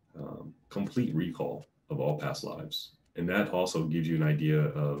 complete recall of all past lives. And that also gives you an idea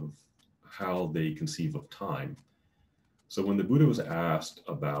of how they conceive of time. So when the Buddha was asked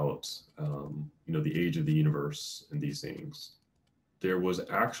about, the age of the universe and these things, there was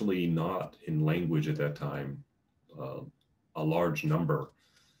actually not in language at that time a large number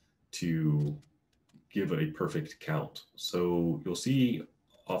to give a perfect count. So you'll see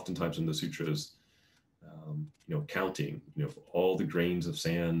oftentimes in the sutras, counting, all the grains of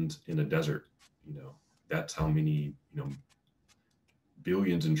sand in a desert, that's how many,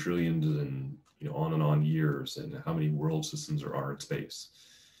 billions and trillions and, on and on years, and how many world systems there are in space.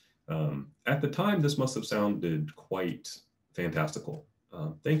 At the time, this must have sounded quite fantastical.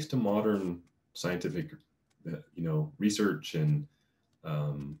 Thanks to modern scientific, research and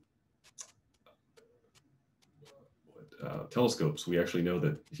telescopes, we actually know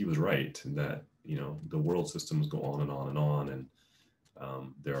that he was right, and that the world systems go on and on and on, and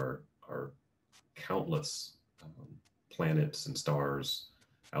there are countless planets and stars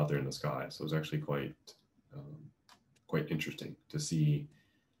out there in the sky. So it's actually quite interesting to see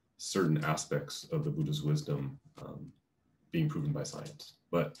certain aspects of the Buddha's wisdom being proven by science.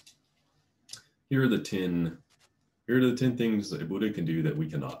 But here are the 10 things that a Buddha can do that we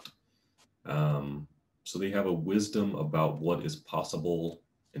cannot. So they have a wisdom about what is possible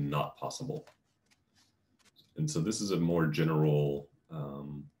and not possible. And so this is a more general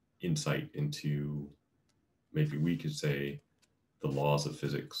insight into, maybe we could say, the laws of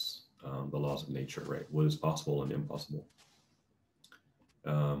physics, the laws of nature, right? What is possible and impossible.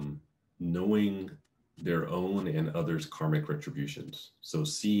 Knowing their own and others' karmic retributions. So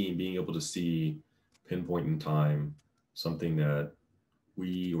being able to see, pinpoint in time, something that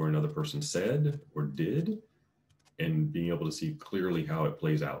we or another person said or did, and being able to see clearly how it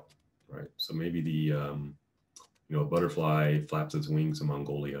plays out, right? So maybe the, a butterfly flaps its wings in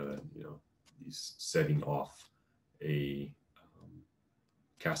Mongolia, he's setting off a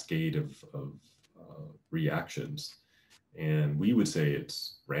cascade of reactions. And we would say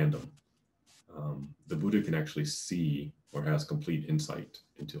it's random. The Buddha can actually see, or has complete insight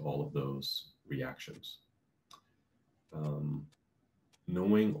into, all of those reactions.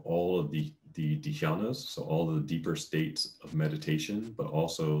 Knowing all of the dhyanas, so all the deeper states of meditation, but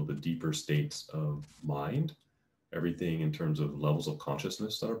also the deeper states of mind, everything in terms of levels of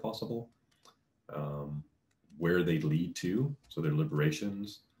consciousness that are possible, where they lead to, so their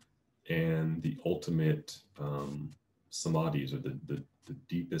liberations, and the ultimate samadhis, or the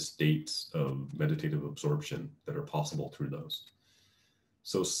deepest states of meditative absorption that are possible through those.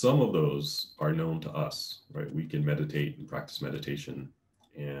 So some of those are known to us, right? We can meditate and practice meditation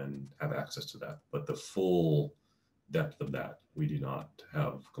and have access to that, but the full depth of that, we do not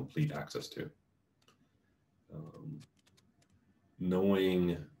have complete access to.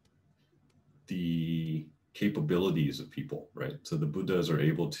 Knowing the capabilities of people, right? So the Buddhas are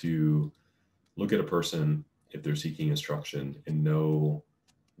able to look at a person if they're seeking instruction and know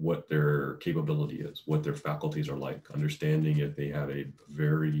what their capability is, what their faculties are like, understanding if they have a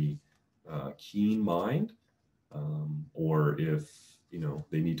very keen mind, or if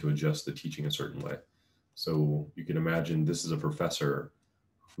they need to adjust the teaching a certain way. So you can imagine this is a professor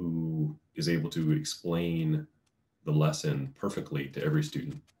who is able to explain the lesson perfectly to every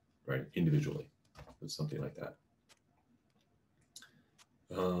student, right, individually. It's something like that.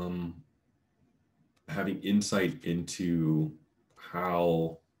 Having insight into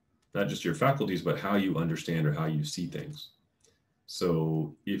how, not just your faculties, but how you understand or how you see things.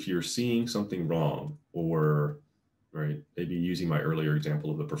 So if you're seeing something wrong, or, right, maybe using my earlier example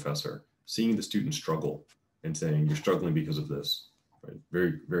of the professor, seeing the student struggle and saying, you're struggling because of this, right?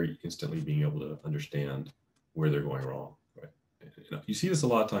 Very, very instantly being able to understand where they're going wrong, right? You see this a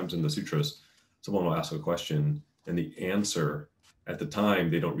lot of times in the sutras. Someone will ask a question, and the answer, at the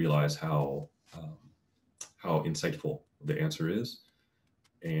time, they don't realize how insightful the answer is.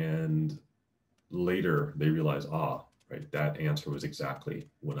 And later they realize, right, that answer was exactly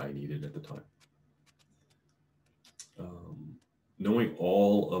what I needed at the time. Knowing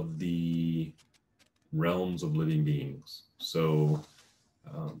all of the realms of living beings. So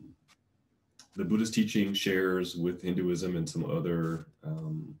the Buddhist teaching shares with Hinduism and some other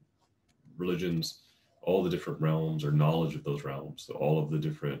religions all the different realms, or knowledge of those realms. So all of the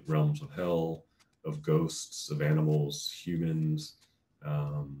different realms of hell, of ghosts, of animals, humans,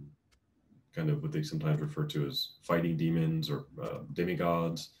 kind of what they sometimes refer to as fighting demons or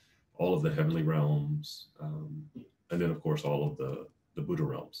demigods, all of the heavenly realms, and then of course all of the Buddha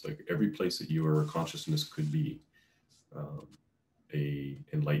realms. Like every place that your consciousness could be, a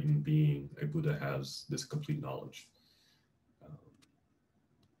enlightened being, a Buddha, has this complete knowledge.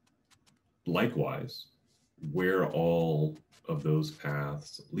 Likewise, where all of those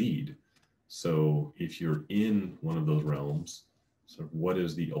paths lead. So if you're in one of those realms, so what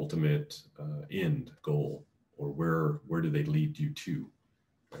is the ultimate end goal, or where do they lead you to,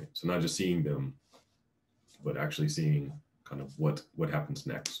 right? So not just seeing them, but actually seeing kind of what happens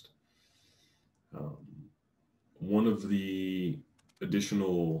next. One of the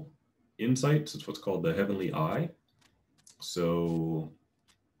additional insights is what's called the heavenly eye. So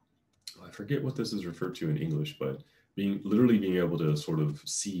I forget what this is referred to in English, but literally being able to sort of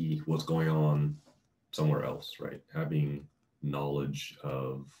see what's going on somewhere else, right? Having knowledge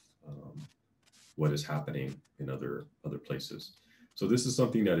of what is happening in other places. So this is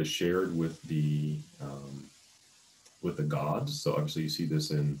something that is shared with the gods. So obviously you see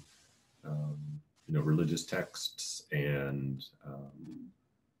this in religious texts and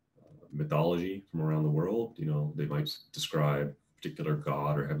mythology from around the world. They might describe a particular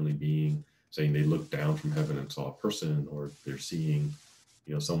god or heavenly being, saying they looked down from heaven and saw a person, or they're seeing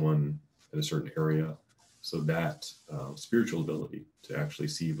someone in a certain area. So that spiritual ability to actually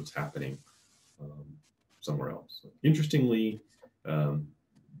see what's happening somewhere else. So interestingly,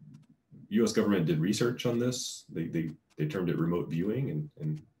 U.S. government did research on this. They termed it remote viewing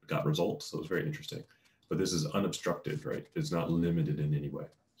and got results. So it was very interesting. But this is unobstructed, right? It's not limited in any way.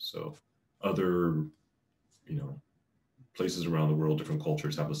 So other, places around the world, different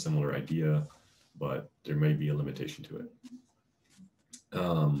cultures have a similar idea, but there may be a limitation to it.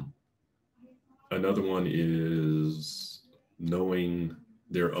 Another one is knowing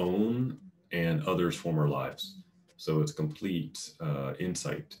their own and others' former lives. So it's complete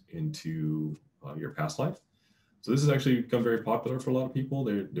insight into your past life. So this has actually become very popular for a lot of people.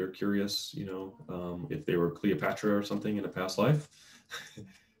 They're curious, if they were Cleopatra or something in a past life.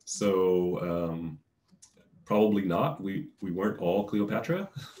 So probably not. We weren't all Cleopatra.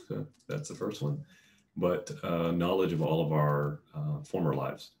 That's the first one. But knowledge of all of our former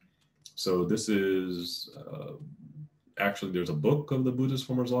lives. So this is actually, there's a book of the Buddha's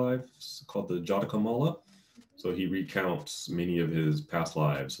former lives called the Jatakamala. So he recounts many of his past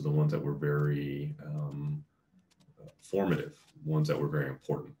lives, so the ones that were very formative, ones that were very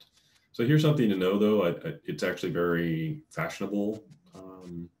important. So here's something to know, though. It's actually very fashionable,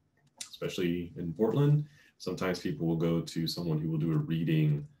 especially in Portland. Sometimes people will go to someone who will do a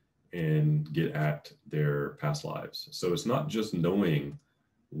reading and get at their past lives. So it's not just knowing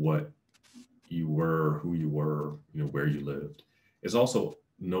what you were, who you were, where you lived. It's also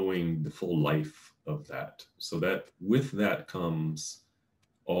knowing the full life of that. So that with that comes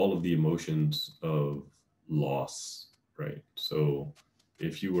all of the emotions of loss, right? So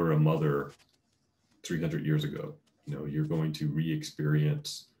if you were a mother 300 years ago, you're going to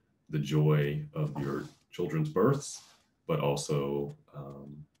re-experience the joy of your children's births, but also,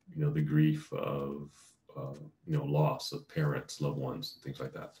 the grief of, loss of parents, loved ones, things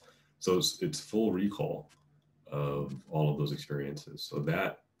like that. So it's full recall of all of those experiences. So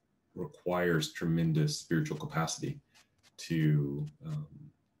that requires tremendous spiritual capacity to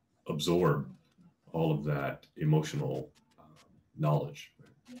absorb all of that emotional knowledge.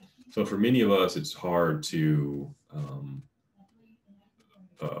 So for many of us, it's hard to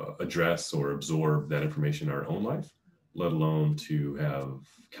address or absorb that information in our own life, let alone to have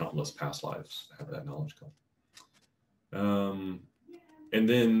countless past lives have that knowledge come. And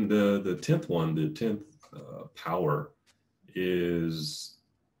then the 10th one, the 10th power, is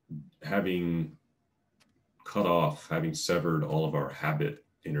having cut off, having severed all of our habit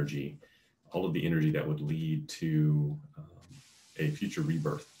energy, all of the energy that would lead to a future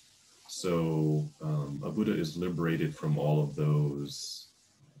rebirth. So a Buddha is liberated from all of those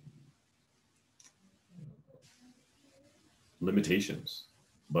limitations,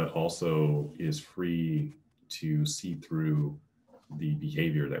 but also is free to see through the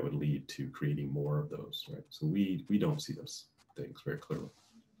behavior that would lead to creating more of those, right? So we don't see those things very clearly.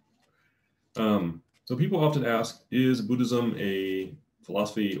 So people often ask, is Buddhism a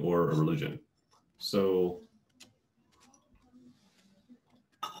philosophy or a religion? So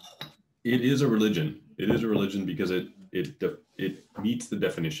it is a religion. It is a religion because it meets the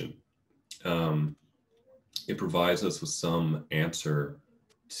definition. It provides us with some answer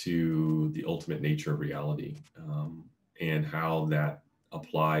to the ultimate nature of reality, and how that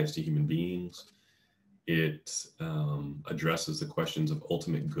applies to human beings. It addresses the questions of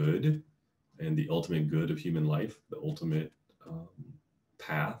ultimate good and the ultimate good of human life, the ultimate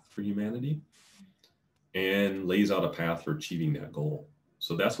path for humanity and lays out a path for achieving that goal.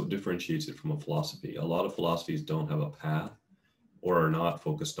 So that's what differentiates it from a philosophy. A lot of philosophies don't have a path or are not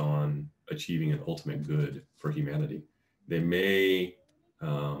focused on achieving an ultimate good for humanity. They may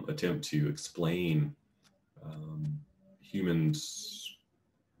attempt to explain humans'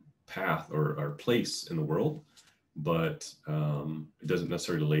 path or place in the world, but it doesn't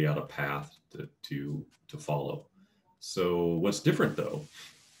necessarily lay out a path to follow. So what's different though,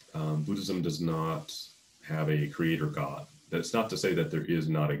 Buddhism does not have a creator God. That's not to say that there is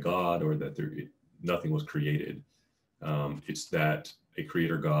not a God or that nothing was created. It's that a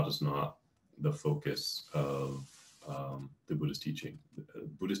creator God is not the focus of the Buddhist teaching.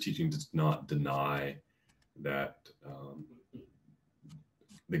 Buddhist teaching does not deny that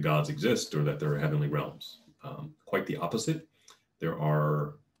the gods exist or that there are heavenly realms. Quite the opposite. There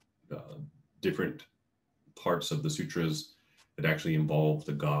are different parts of the sutras that actually involve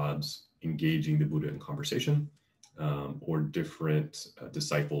the gods engaging the Buddha in conversation, or different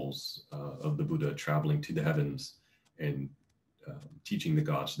disciples of the Buddha traveling to the heavens and teaching the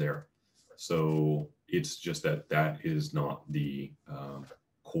gods there. So it's just that that is not the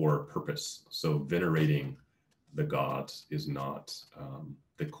core purpose. So venerating the gods is not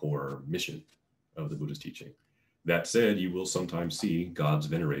the core mission of the Buddhist teaching. That said, you will sometimes see gods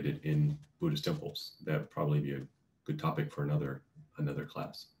venerated in Buddhist temples. That would probably be a good topic for another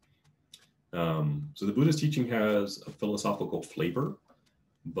class. So the Buddhist teaching has a philosophical flavor,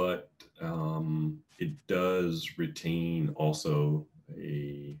 but it does retain also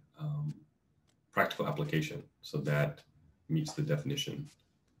a practical application. So that meets the definition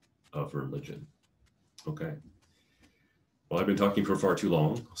of religion. Okay. Well, I've been talking for far too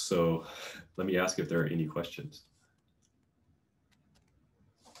long, so let me ask if there are any questions.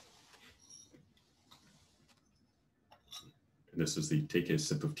 And this is the take a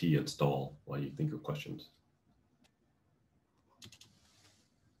sip of tea and stall while you think of questions.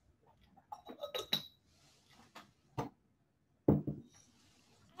 I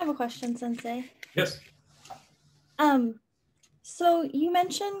have a question, Sensei. Yes. So you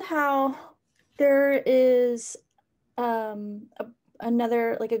mentioned how there is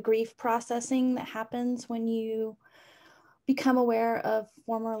another, like a grief processing that happens when you become aware of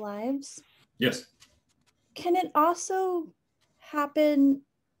former lives. Yes. Can it also happen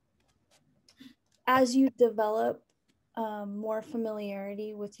as you develop more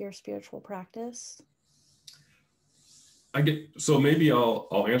familiarity with your spiritual practice? So maybe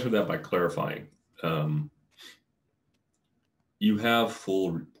I'll answer that by clarifying. You have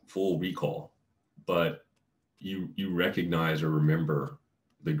full recall, but you recognize or remember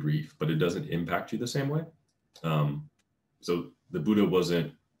the grief, but it doesn't impact you the same way. So the Buddha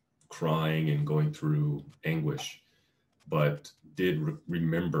wasn't crying and going through anguish, but did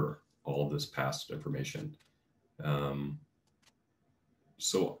remember all of this past information.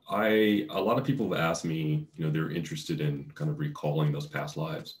 So a lot of people have asked me, they're interested in kind of recalling those past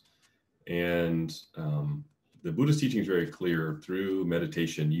lives. And the Buddhist teaching is very clear. Through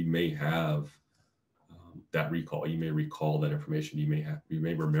meditation, you may have that recall. You may recall that information. You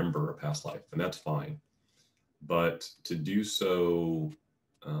may remember a past life, and that's fine. But to do so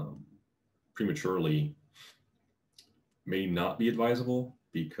prematurely may not be advisable,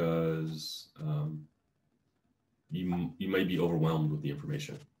 because you may be overwhelmed with the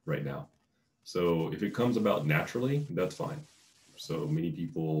information right now. So if it comes about naturally, that's fine. So many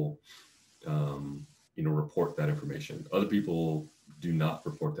people report that information. Other people do not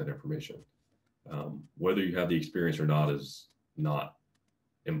report that information. Whether you have the experience or not is not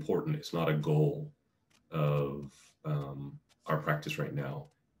important. It's not a goal of our practice right now.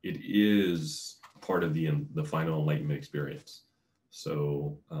 It is part of the final enlightenment experience.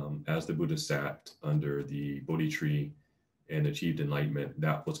 So as the Buddha sat under the Bodhi tree and achieved enlightenment,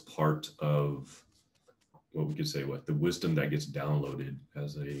 that was part of what we could say, the wisdom that gets downloaded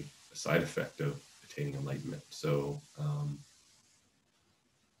as a side effect of attaining enlightenment. So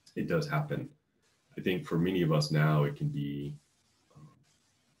it does happen. I think for many of us now, it can be,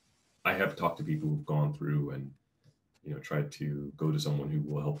 I have talked to people who've gone through and tried to go to someone who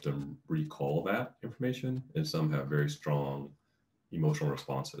will help them recall that information, and some have very strong emotional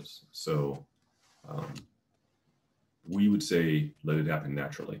responses. So we would say let it happen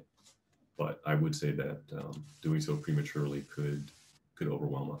naturally, but I would say that doing so prematurely could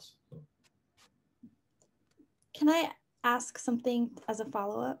overwhelm us. So. Can I ask something as a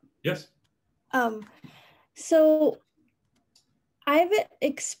follow-up? Yes. So I've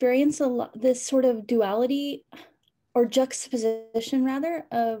experienced this sort of duality or juxtaposition rather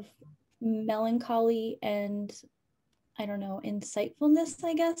of melancholy and I don't know, insightfulness,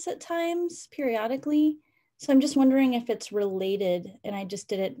 I guess, at times, periodically. So I'm just wondering if it's related and I just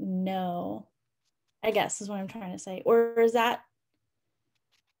didn't know, I guess is what I'm trying to say. Or is that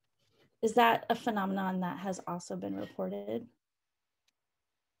a phenomenon that has also been reported?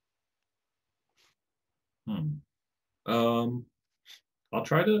 I'll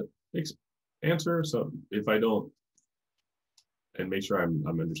try to answer. So if I don't, and make sure I'm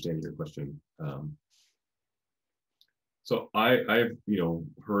understanding your question. So I've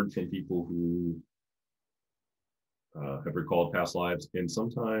heard from people who have recalled past lives, and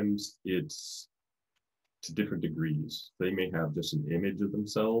sometimes it's to different degrees. They may have just an image of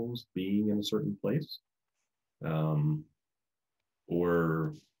themselves being in a certain place,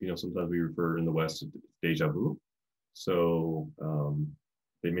 or sometimes we refer in the West to deja vu. So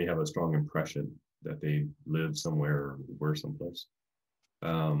they may have a strong impression that they live somewhere, were someplace.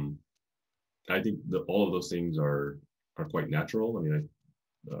 I think that all of those things are quite natural. I mean,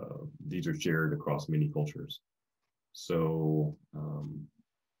 these are shared across many cultures. So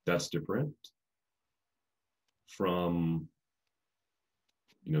that's different from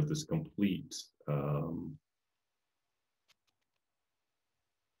this complete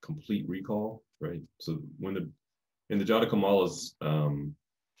recall, right? So when in the Jatakamalas,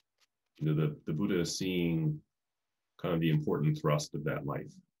 the Buddha is seeing kind of the important thrust of that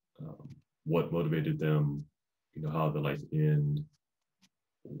life, what motivated them, how the life ended,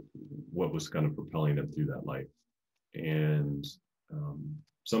 what was kind of propelling them through that life. And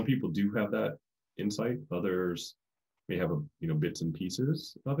some people do have that insight. Others may have bits and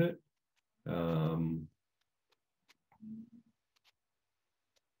pieces of it.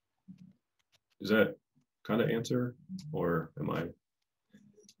 Does that kind of answer, or am I?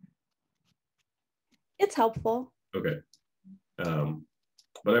 It's helpful. Okay.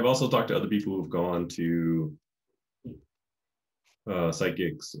 But I've also talked to other people who've gone to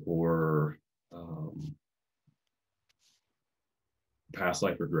psychics or past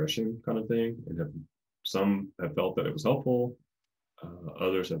life regression kind of thing, and some have felt that it was helpful.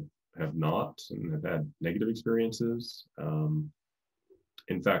 Others have not, and have had negative experiences.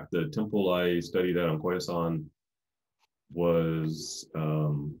 In fact, the temple I studied at on Koyasan was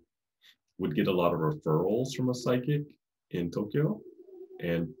would get a lot of referrals from a psychic in Tokyo,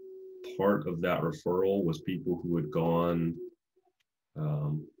 and part of that referral was people who had gone.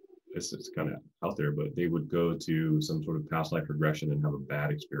 It's kind of out there, but they would go to some sort of past life regression and have a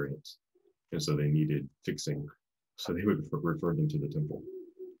bad experience, and so they needed fixing. So they would refer them to the temple.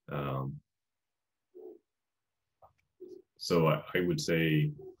 So I would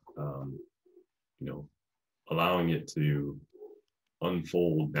say, allowing it to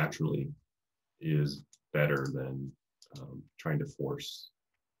unfold naturally is better than trying to force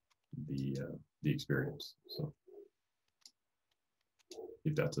the experience. So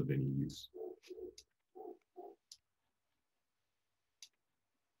if that's of any use.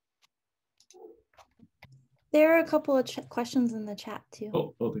 There are a couple of questions in the chat too.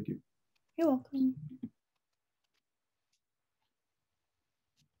 Oh, thank you. You're welcome.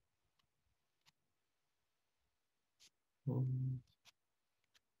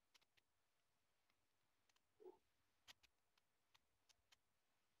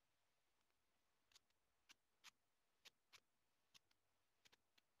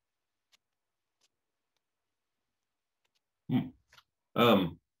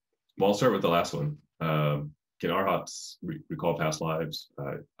 Well, I'll start with the last one. Can arhats recall past lives?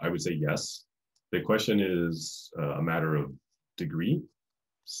 I would say yes. The question is a matter of degree.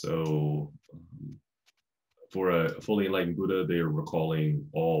 So for a fully enlightened Buddha, they are recalling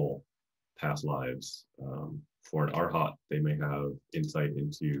all past lives. For an arhat, they may have insight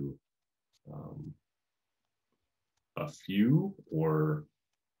into a few or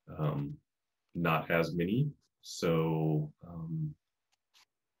not as many. So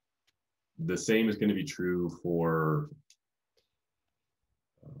the same is going to be true for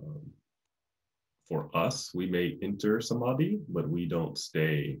us. We may enter samadhi, but we don't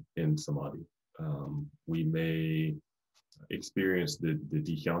stay in samadhi. We may experience the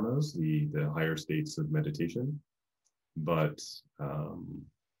dhyanas, the higher states of meditation, but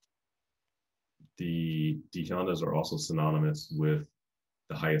the dhyanas are also synonymous with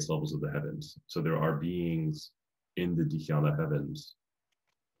the highest levels of the heavens. So there are beings in the dhyana heavens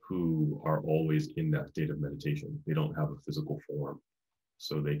who are always in that state of meditation. They don't have a physical form,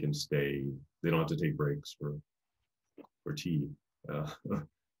 so they can stay. They don't have to take breaks for tea,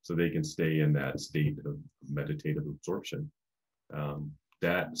 so they can stay in that state of meditative absorption.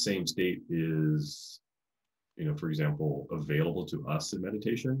 That same state is, for example, available to us in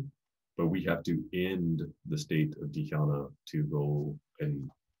meditation, but we have to end the state of dhyana to go and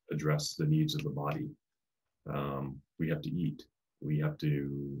address the needs of the body. We have to eat. We have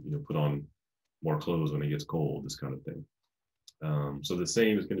to, put on more clothes when it gets cold, this kind of thing. So the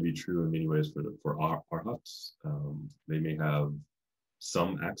same is going to be true in many ways for arhats. They may have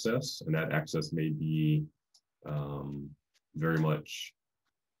some access, and that access may be very much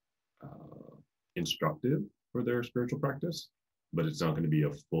instructive for their spiritual practice, but it's not going to be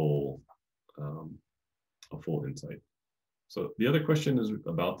a full insight. So the other question is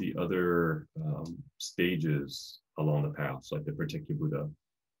about the other stages along the path, like the Pratyeka Buddha.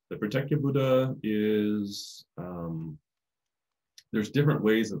 The Pratyeka Buddha is, there's different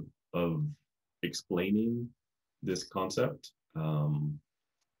ways of explaining this concept.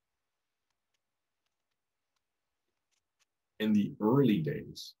 In the early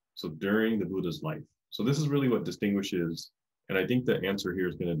days, so during the Buddha's life. So this is really what distinguishes, and I think the answer here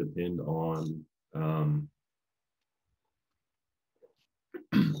is going to depend on,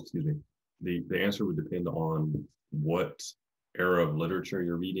 excuse me, the answer would depend on what era of literature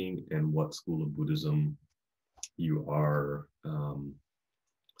you're reading and what school of Buddhism you are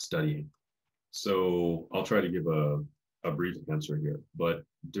studying. So I'll try to give a brief answer here, but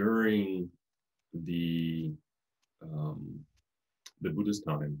during the Buddha's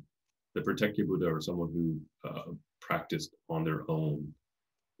time, the Pratyeka Buddha, or someone who practiced on their own,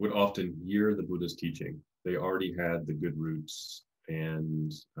 would often hear the Buddha's teaching. They already had the good roots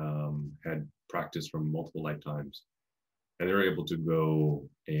and had practiced from multiple lifetimes. And they were able to go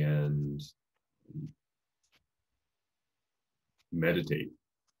and meditate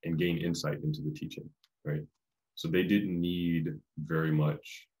and gain insight into the teaching, right? So they didn't need very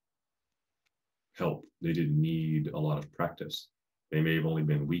much help. They didn't need a lot of practice. They may have only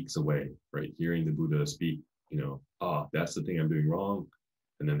been weeks away, right? Hearing the Buddha speak, that's the thing I'm doing wrong.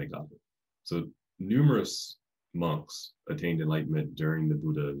 And then they got it. So numerous monks attained enlightenment during the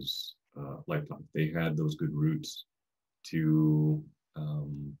Buddha's lifetime. They had those good roots to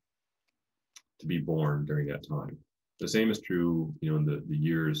be born during that time. The same is true, in the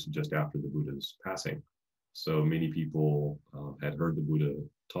years just after the Buddha's passing. So many people had heard the Buddha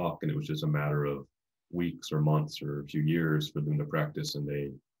talk, and it was just a matter of weeks or months or a few years for them to practice, and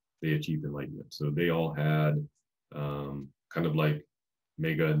they achieved enlightenment. So they all had, kind of like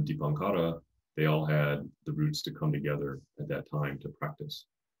Megha and Dipankara, they all had the roots to come together at that time to practice.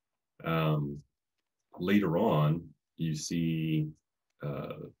 Later on, you see,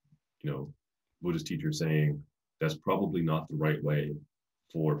 Buddhist teachers saying that's probably not the right way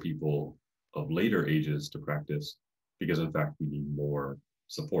for people of later ages to practice, because in fact we need more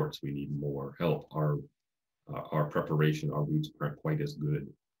supports, we need more help. Our preparation, our roots aren't quite as good.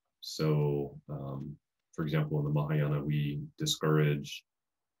 So, for example, in the Mahayana, we discourage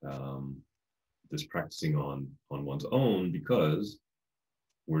this practicing on one's own because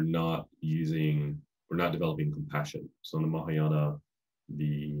we're not developing compassion. So in the Mahayana,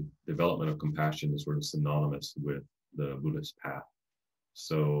 the development of compassion is sort of synonymous with the Buddhist path.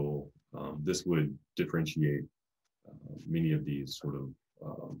 So this would differentiate many of these sort of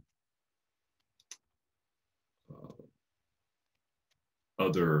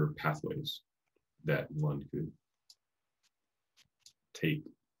other pathways that one could take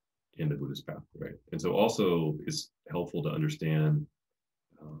in the Buddhist path, right? And so also it's helpful to understand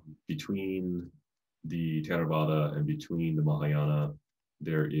between the Theravada and between the Mahayana,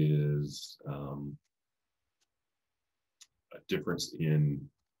 there is a difference in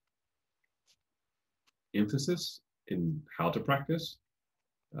emphasis in how to practice.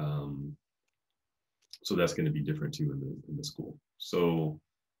 So that's going to be different too in the school. So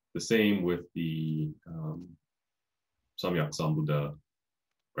the same with the Samyak Sambuddha,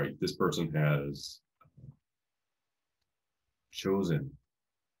 right? This person has chosen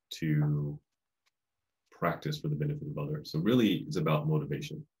to practice for the benefit of others. So really it's about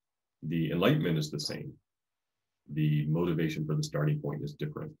motivation. The enlightenment is the same. The motivation for the starting point is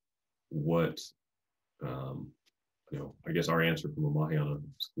different. What, I guess our answer from a Mahayana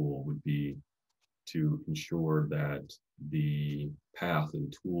school would be to ensure that the path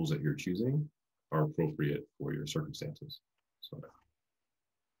and tools that you're choosing are appropriate for your circumstances. So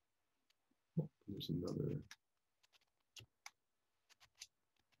there's another.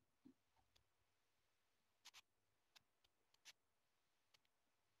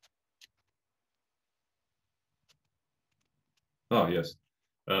 Oh, yes.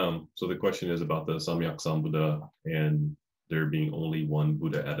 So the question is about the Samyak Sambuddha and there being only one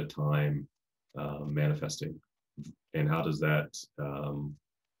Buddha at a time manifesting. And how does that,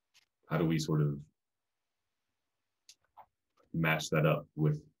 how do we sort of match that up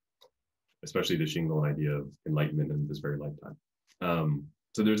with especially the Shingon idea of enlightenment in this very lifetime.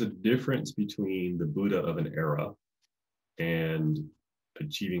 So there's a difference between the Buddha of an era and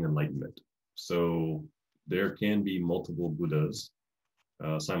achieving enlightenment. So there can be multiple Buddhas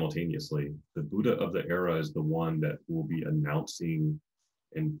simultaneously. The Buddha of the era is the one that will be announcing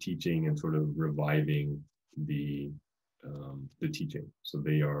and teaching and sort of reviving the teaching. So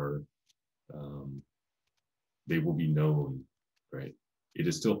they are, they will be known, right? It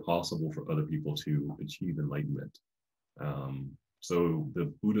is still possible for other people to achieve enlightenment. So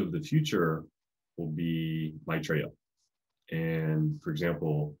the Buddha of the future will be Maitreya. And for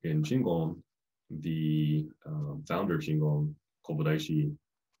example, in Shingon, the founder of Shingon, Kobodaishi,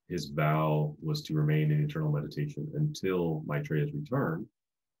 his vow was to remain in eternal meditation until Maitreya's return,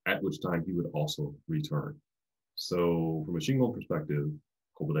 at which time he would also return. So from a Shingon perspective,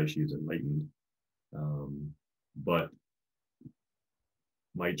 Kobodaishi is enlightened, but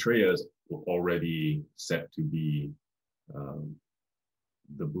Maitreya is already set to be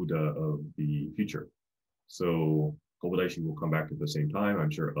the Buddha of the future. So Kobodaishi will come back at the same time. I'm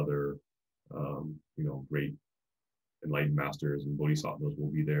sure other, great enlightened masters and bodhisattvas will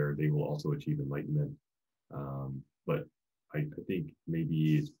be there. They will also achieve enlightenment. But I think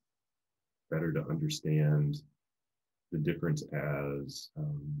maybe it's better to understand the difference as,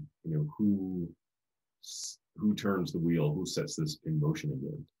 who turns the wheel, who sets this in motion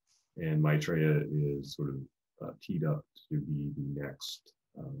again. And Maitreya is sort of teed up to be the next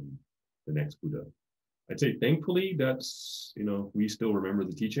Buddha. I'd say thankfully that's, we still remember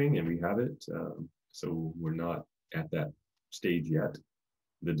the teaching and we have it. So we're not at that stage yet.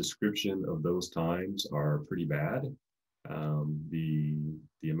 The description of those times are pretty bad.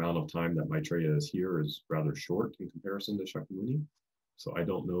 The amount of time that Maitreya is here is rather short in comparison to Shakyamuni. So I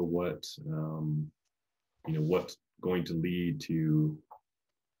don't know what's going to lead to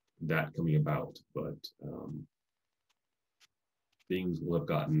that coming about, but things will have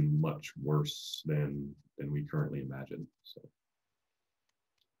gotten much worse than we currently imagine.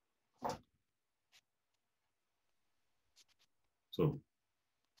 So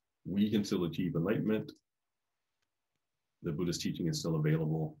we can still achieve enlightenment. The Buddhist teaching is still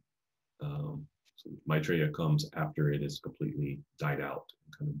available. So Maitreya comes after it has completely died out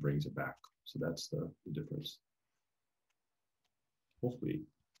and kind of brings it back. So that's the difference. Hopefully,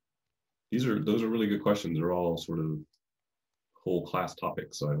 those are really good questions. They're all sort of whole class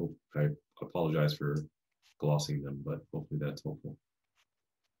topics. So I apologize for glossing them, but hopefully that's helpful.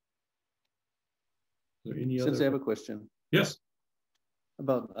 Is there any Since other? I have a question. Yes.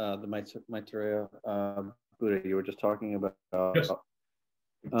 About the Maitreya Buddha you were just talking about. Yes.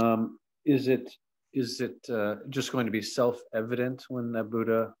 Is it just going to be self-evident when the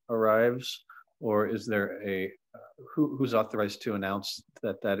Buddha arrives, or is there a who's authorized to announce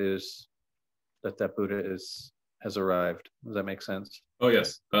that Buddha has arrived? Does that make sense? Oh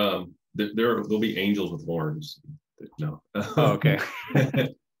yes. There'll be angels with horns. No. Oh, okay.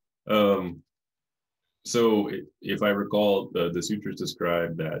 So if I recall, the sutras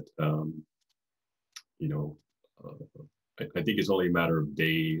describe that, I think it's only a matter of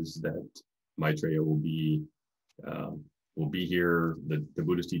days that Maitreya will be here. The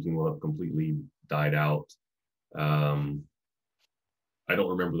Buddhist teaching will have completely died out. I don't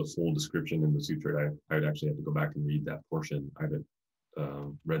remember the full description in the sutra. I would actually have to go back and read that portion. I haven't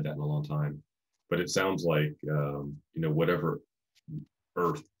read that in a long time. But it sounds like, whatever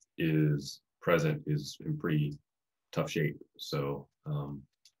earth is present is in pretty tough shape. So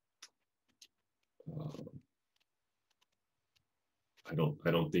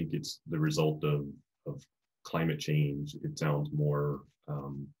I don't think it's the result of climate change. It sounds more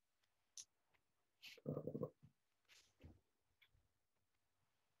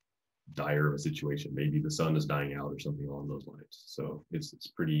dire of a situation. Maybe the sun is dying out or something along those lines. So it's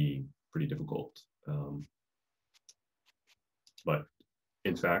pretty difficult. But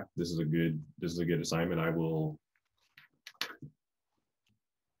in fact, this is a good assignment. I will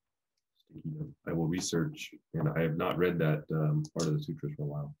research, and I have not read that part of the sutras for a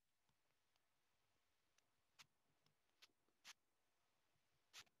while.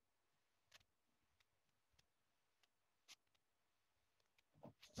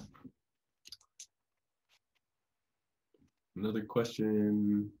 Another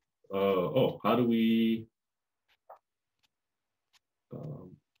question. How do we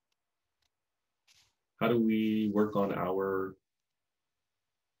work on our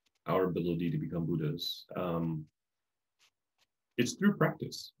ability to become Buddhas? It's through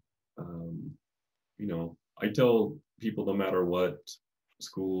practice. I tell people no matter what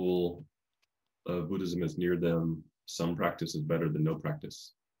school of Buddhism is near them, some practice is better than no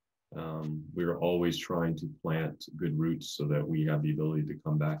practice. We are always trying to plant good roots so that we have the ability to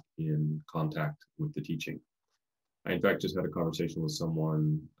come back in contact with the teaching. I, in fact, just had a conversation with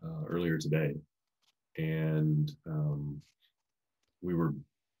someone earlier today, and we were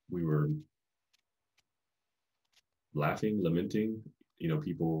laughing, lamenting,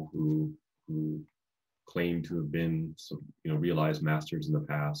 people who claim to have been, realized masters in the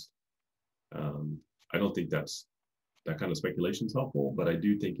past. I don't think that kind of speculation is helpful, but I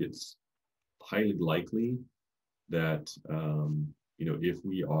do think it's highly likely that, if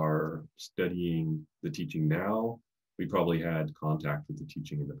we are studying the teaching now, we probably had contact with the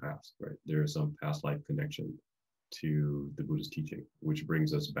teaching in the past, right? There is some past life connection to the Buddhist teaching, which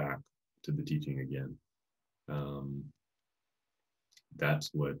brings us back to the teaching again. That's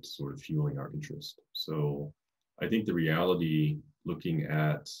what's sort of fueling our interest. So I think the reality, looking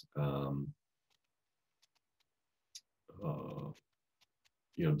at,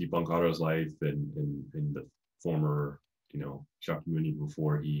 Dipankara's life and the former, Shakyamuni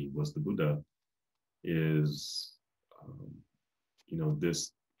before he was the Buddha, is,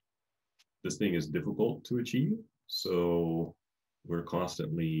 this thing is difficult to achieve. So we're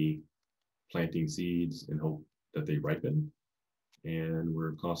constantly planting seeds in hope that they ripen. And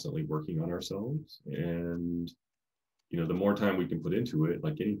we're constantly working on ourselves. And, the more time we can put into it,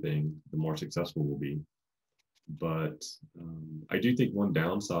 like anything, the more successful we'll be. But I do think one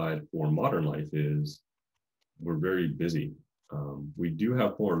downside for modern life is we're very busy. We do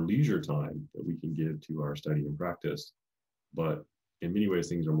have more leisure time that we can give to our study and practice, but in many ways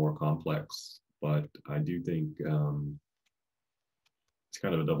things are more complex. But I do think it's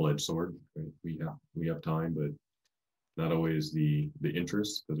kind of a double-edged sword. Right? We have time, but not always the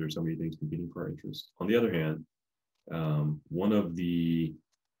interest, because there's so many things competing for our interest. On the other hand, one of the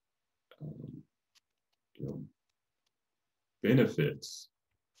benefits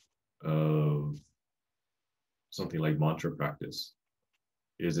of something like mantra practice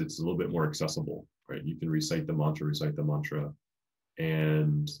is it's a little bit more accessible, right? You can recite the mantra,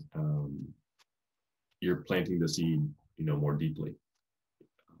 and you're planting the seed, more deeply.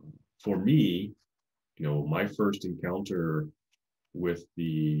 For me, my first encounter with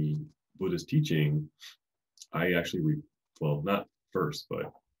the Buddhist teaching, I actually, not first,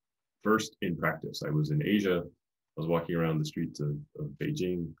 but first in practice. I was in Asia. I was walking around the streets of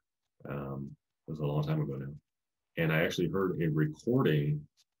Beijing. It was a long time ago now. And I actually heard a recording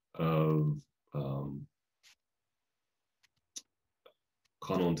of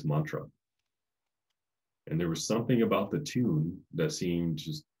Kanon's mantra. And there was something about the tune that seemed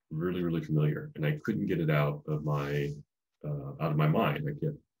just really, really familiar. And I couldn't get it out of my mind. I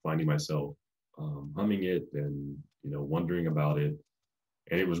kept finding myself humming it and, wondering about it.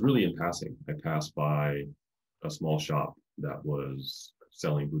 And it was really in passing. I passed by a small shop that was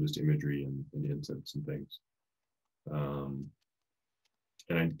selling Buddhist imagery and incense and things.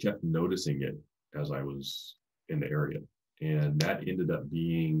 And I kept noticing it as I was in the area. And that ended up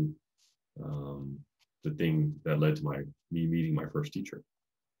being the thing that led to me meeting my first teacher.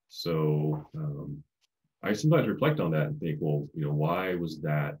 So I sometimes reflect on that and think, well, why was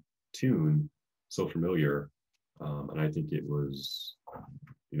that tune so familiar? And I think it was,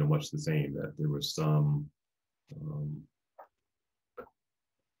 much the same, that there was some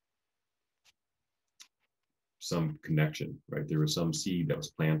connection, right? There was some seed that was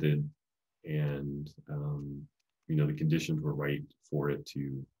planted, and the conditions were right for it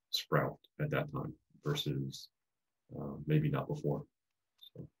to sprout at that time versus maybe not before.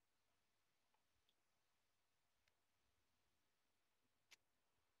 So.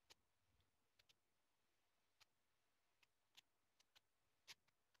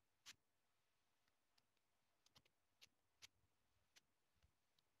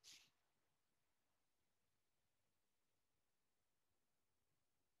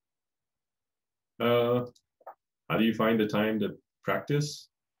 How do you find the time to practice?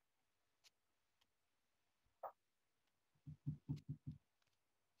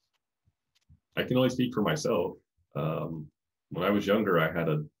 I can only speak for myself. When I was younger, I had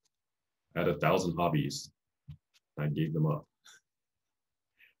 1,000 hobbies. I gave them up,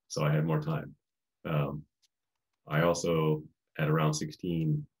 so I had more time. I also, at around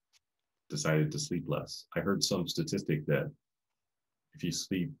 16, decided to sleep less. I heard some statistic that if you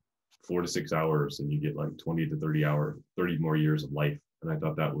sleep 4 to 6 hours, and you get like 20 to 30 more years of life. And I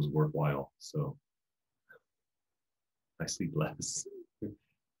thought that was worthwhile. So I sleep less.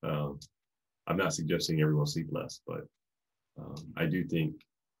 I'm not suggesting everyone sleep less, but I do think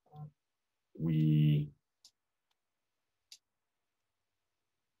we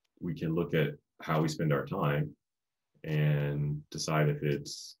can look at how we spend our time and decide if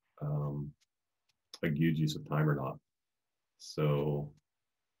it's a good use of time or not. So,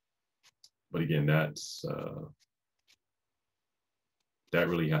 but again, that's that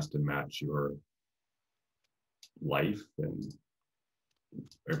really has to match your life and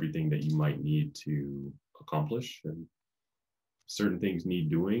everything that you might need to accomplish. And certain things need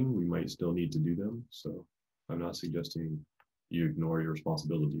doing, we might still need to do them. So I'm not suggesting you ignore your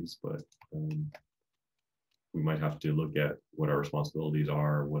responsibilities, but we might have to look at what our responsibilities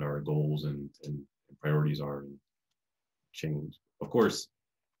are, what our goals and priorities are, and change. Of course,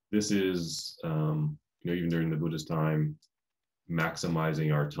 this is, even during the Buddhist time,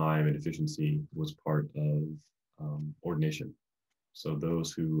 maximizing our time and efficiency was part of ordination. So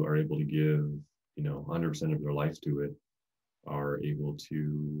those who are able to give, 100% of their life to it are able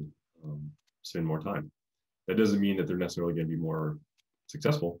to spend more time. That doesn't mean that they're necessarily going to be more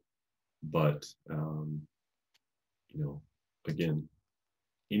successful, but again,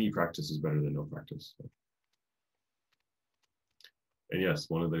 any practice is better than no practice. So. And yes,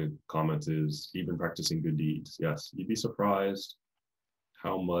 one of the comments is even practicing good deeds. Yes, you'd be surprised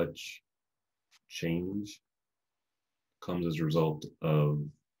how much change comes as a result of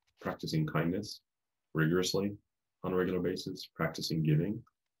practicing kindness rigorously on a regular basis, practicing giving.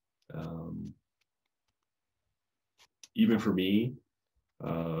 Even for me,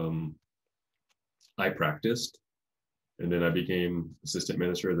 I practiced, and then I became assistant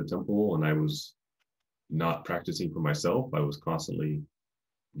minister of the temple, and I was not practicing for myself. I was constantly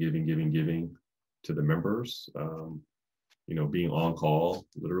giving to the members, being on call,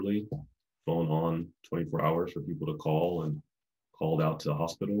 literally phone on 24 hours for people to call, and called out to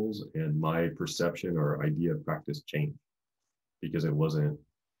hospitals. And my perception or idea of practice changed because it wasn't,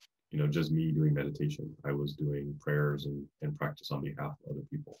 just me doing meditation. I was doing prayers and practice on behalf of other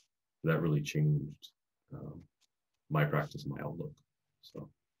people. That really changed my practice, my outlook. So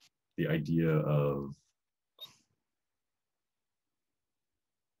the idea of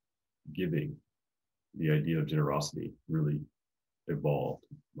giving, the idea of generosity really evolved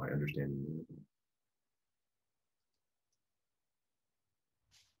my understanding of it.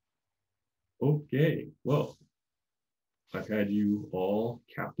 Okay, well, I've had you all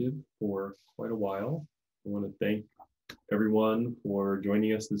captive for quite a while. I want to thank everyone for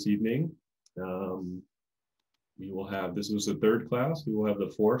joining us this evening. We will have, this was the third class, we will have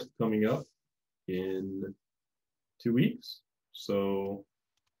the fourth coming up in 2 weeks. So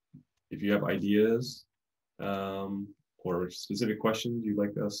if you have ideas or specific questions you'd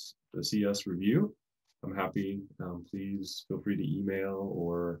like us to see us review, I'm happy. Please feel free to email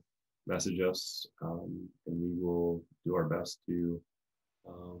or message us, and we will do our best to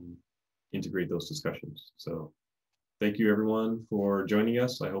integrate those discussions. So thank you everyone for joining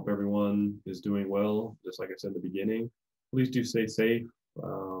us. I hope everyone is doing well. Just like I said at the beginning, please do stay safe.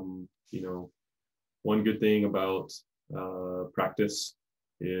 One good thing about practice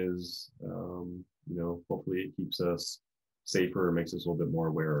is, hopefully it keeps us safer, makes us a little bit more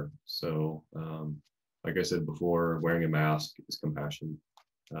aware. So like I said before, wearing a mask is compassion.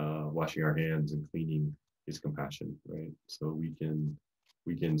 Washing our hands and cleaning is compassion, right? So we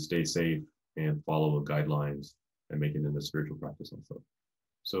can stay safe and follow the guidelines and make it into spiritual practice also.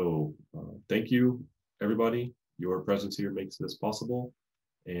 So thank you, everybody. Your presence here makes this possible,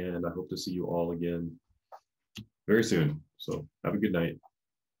 and I hope to see you all again very soon. So have a good night.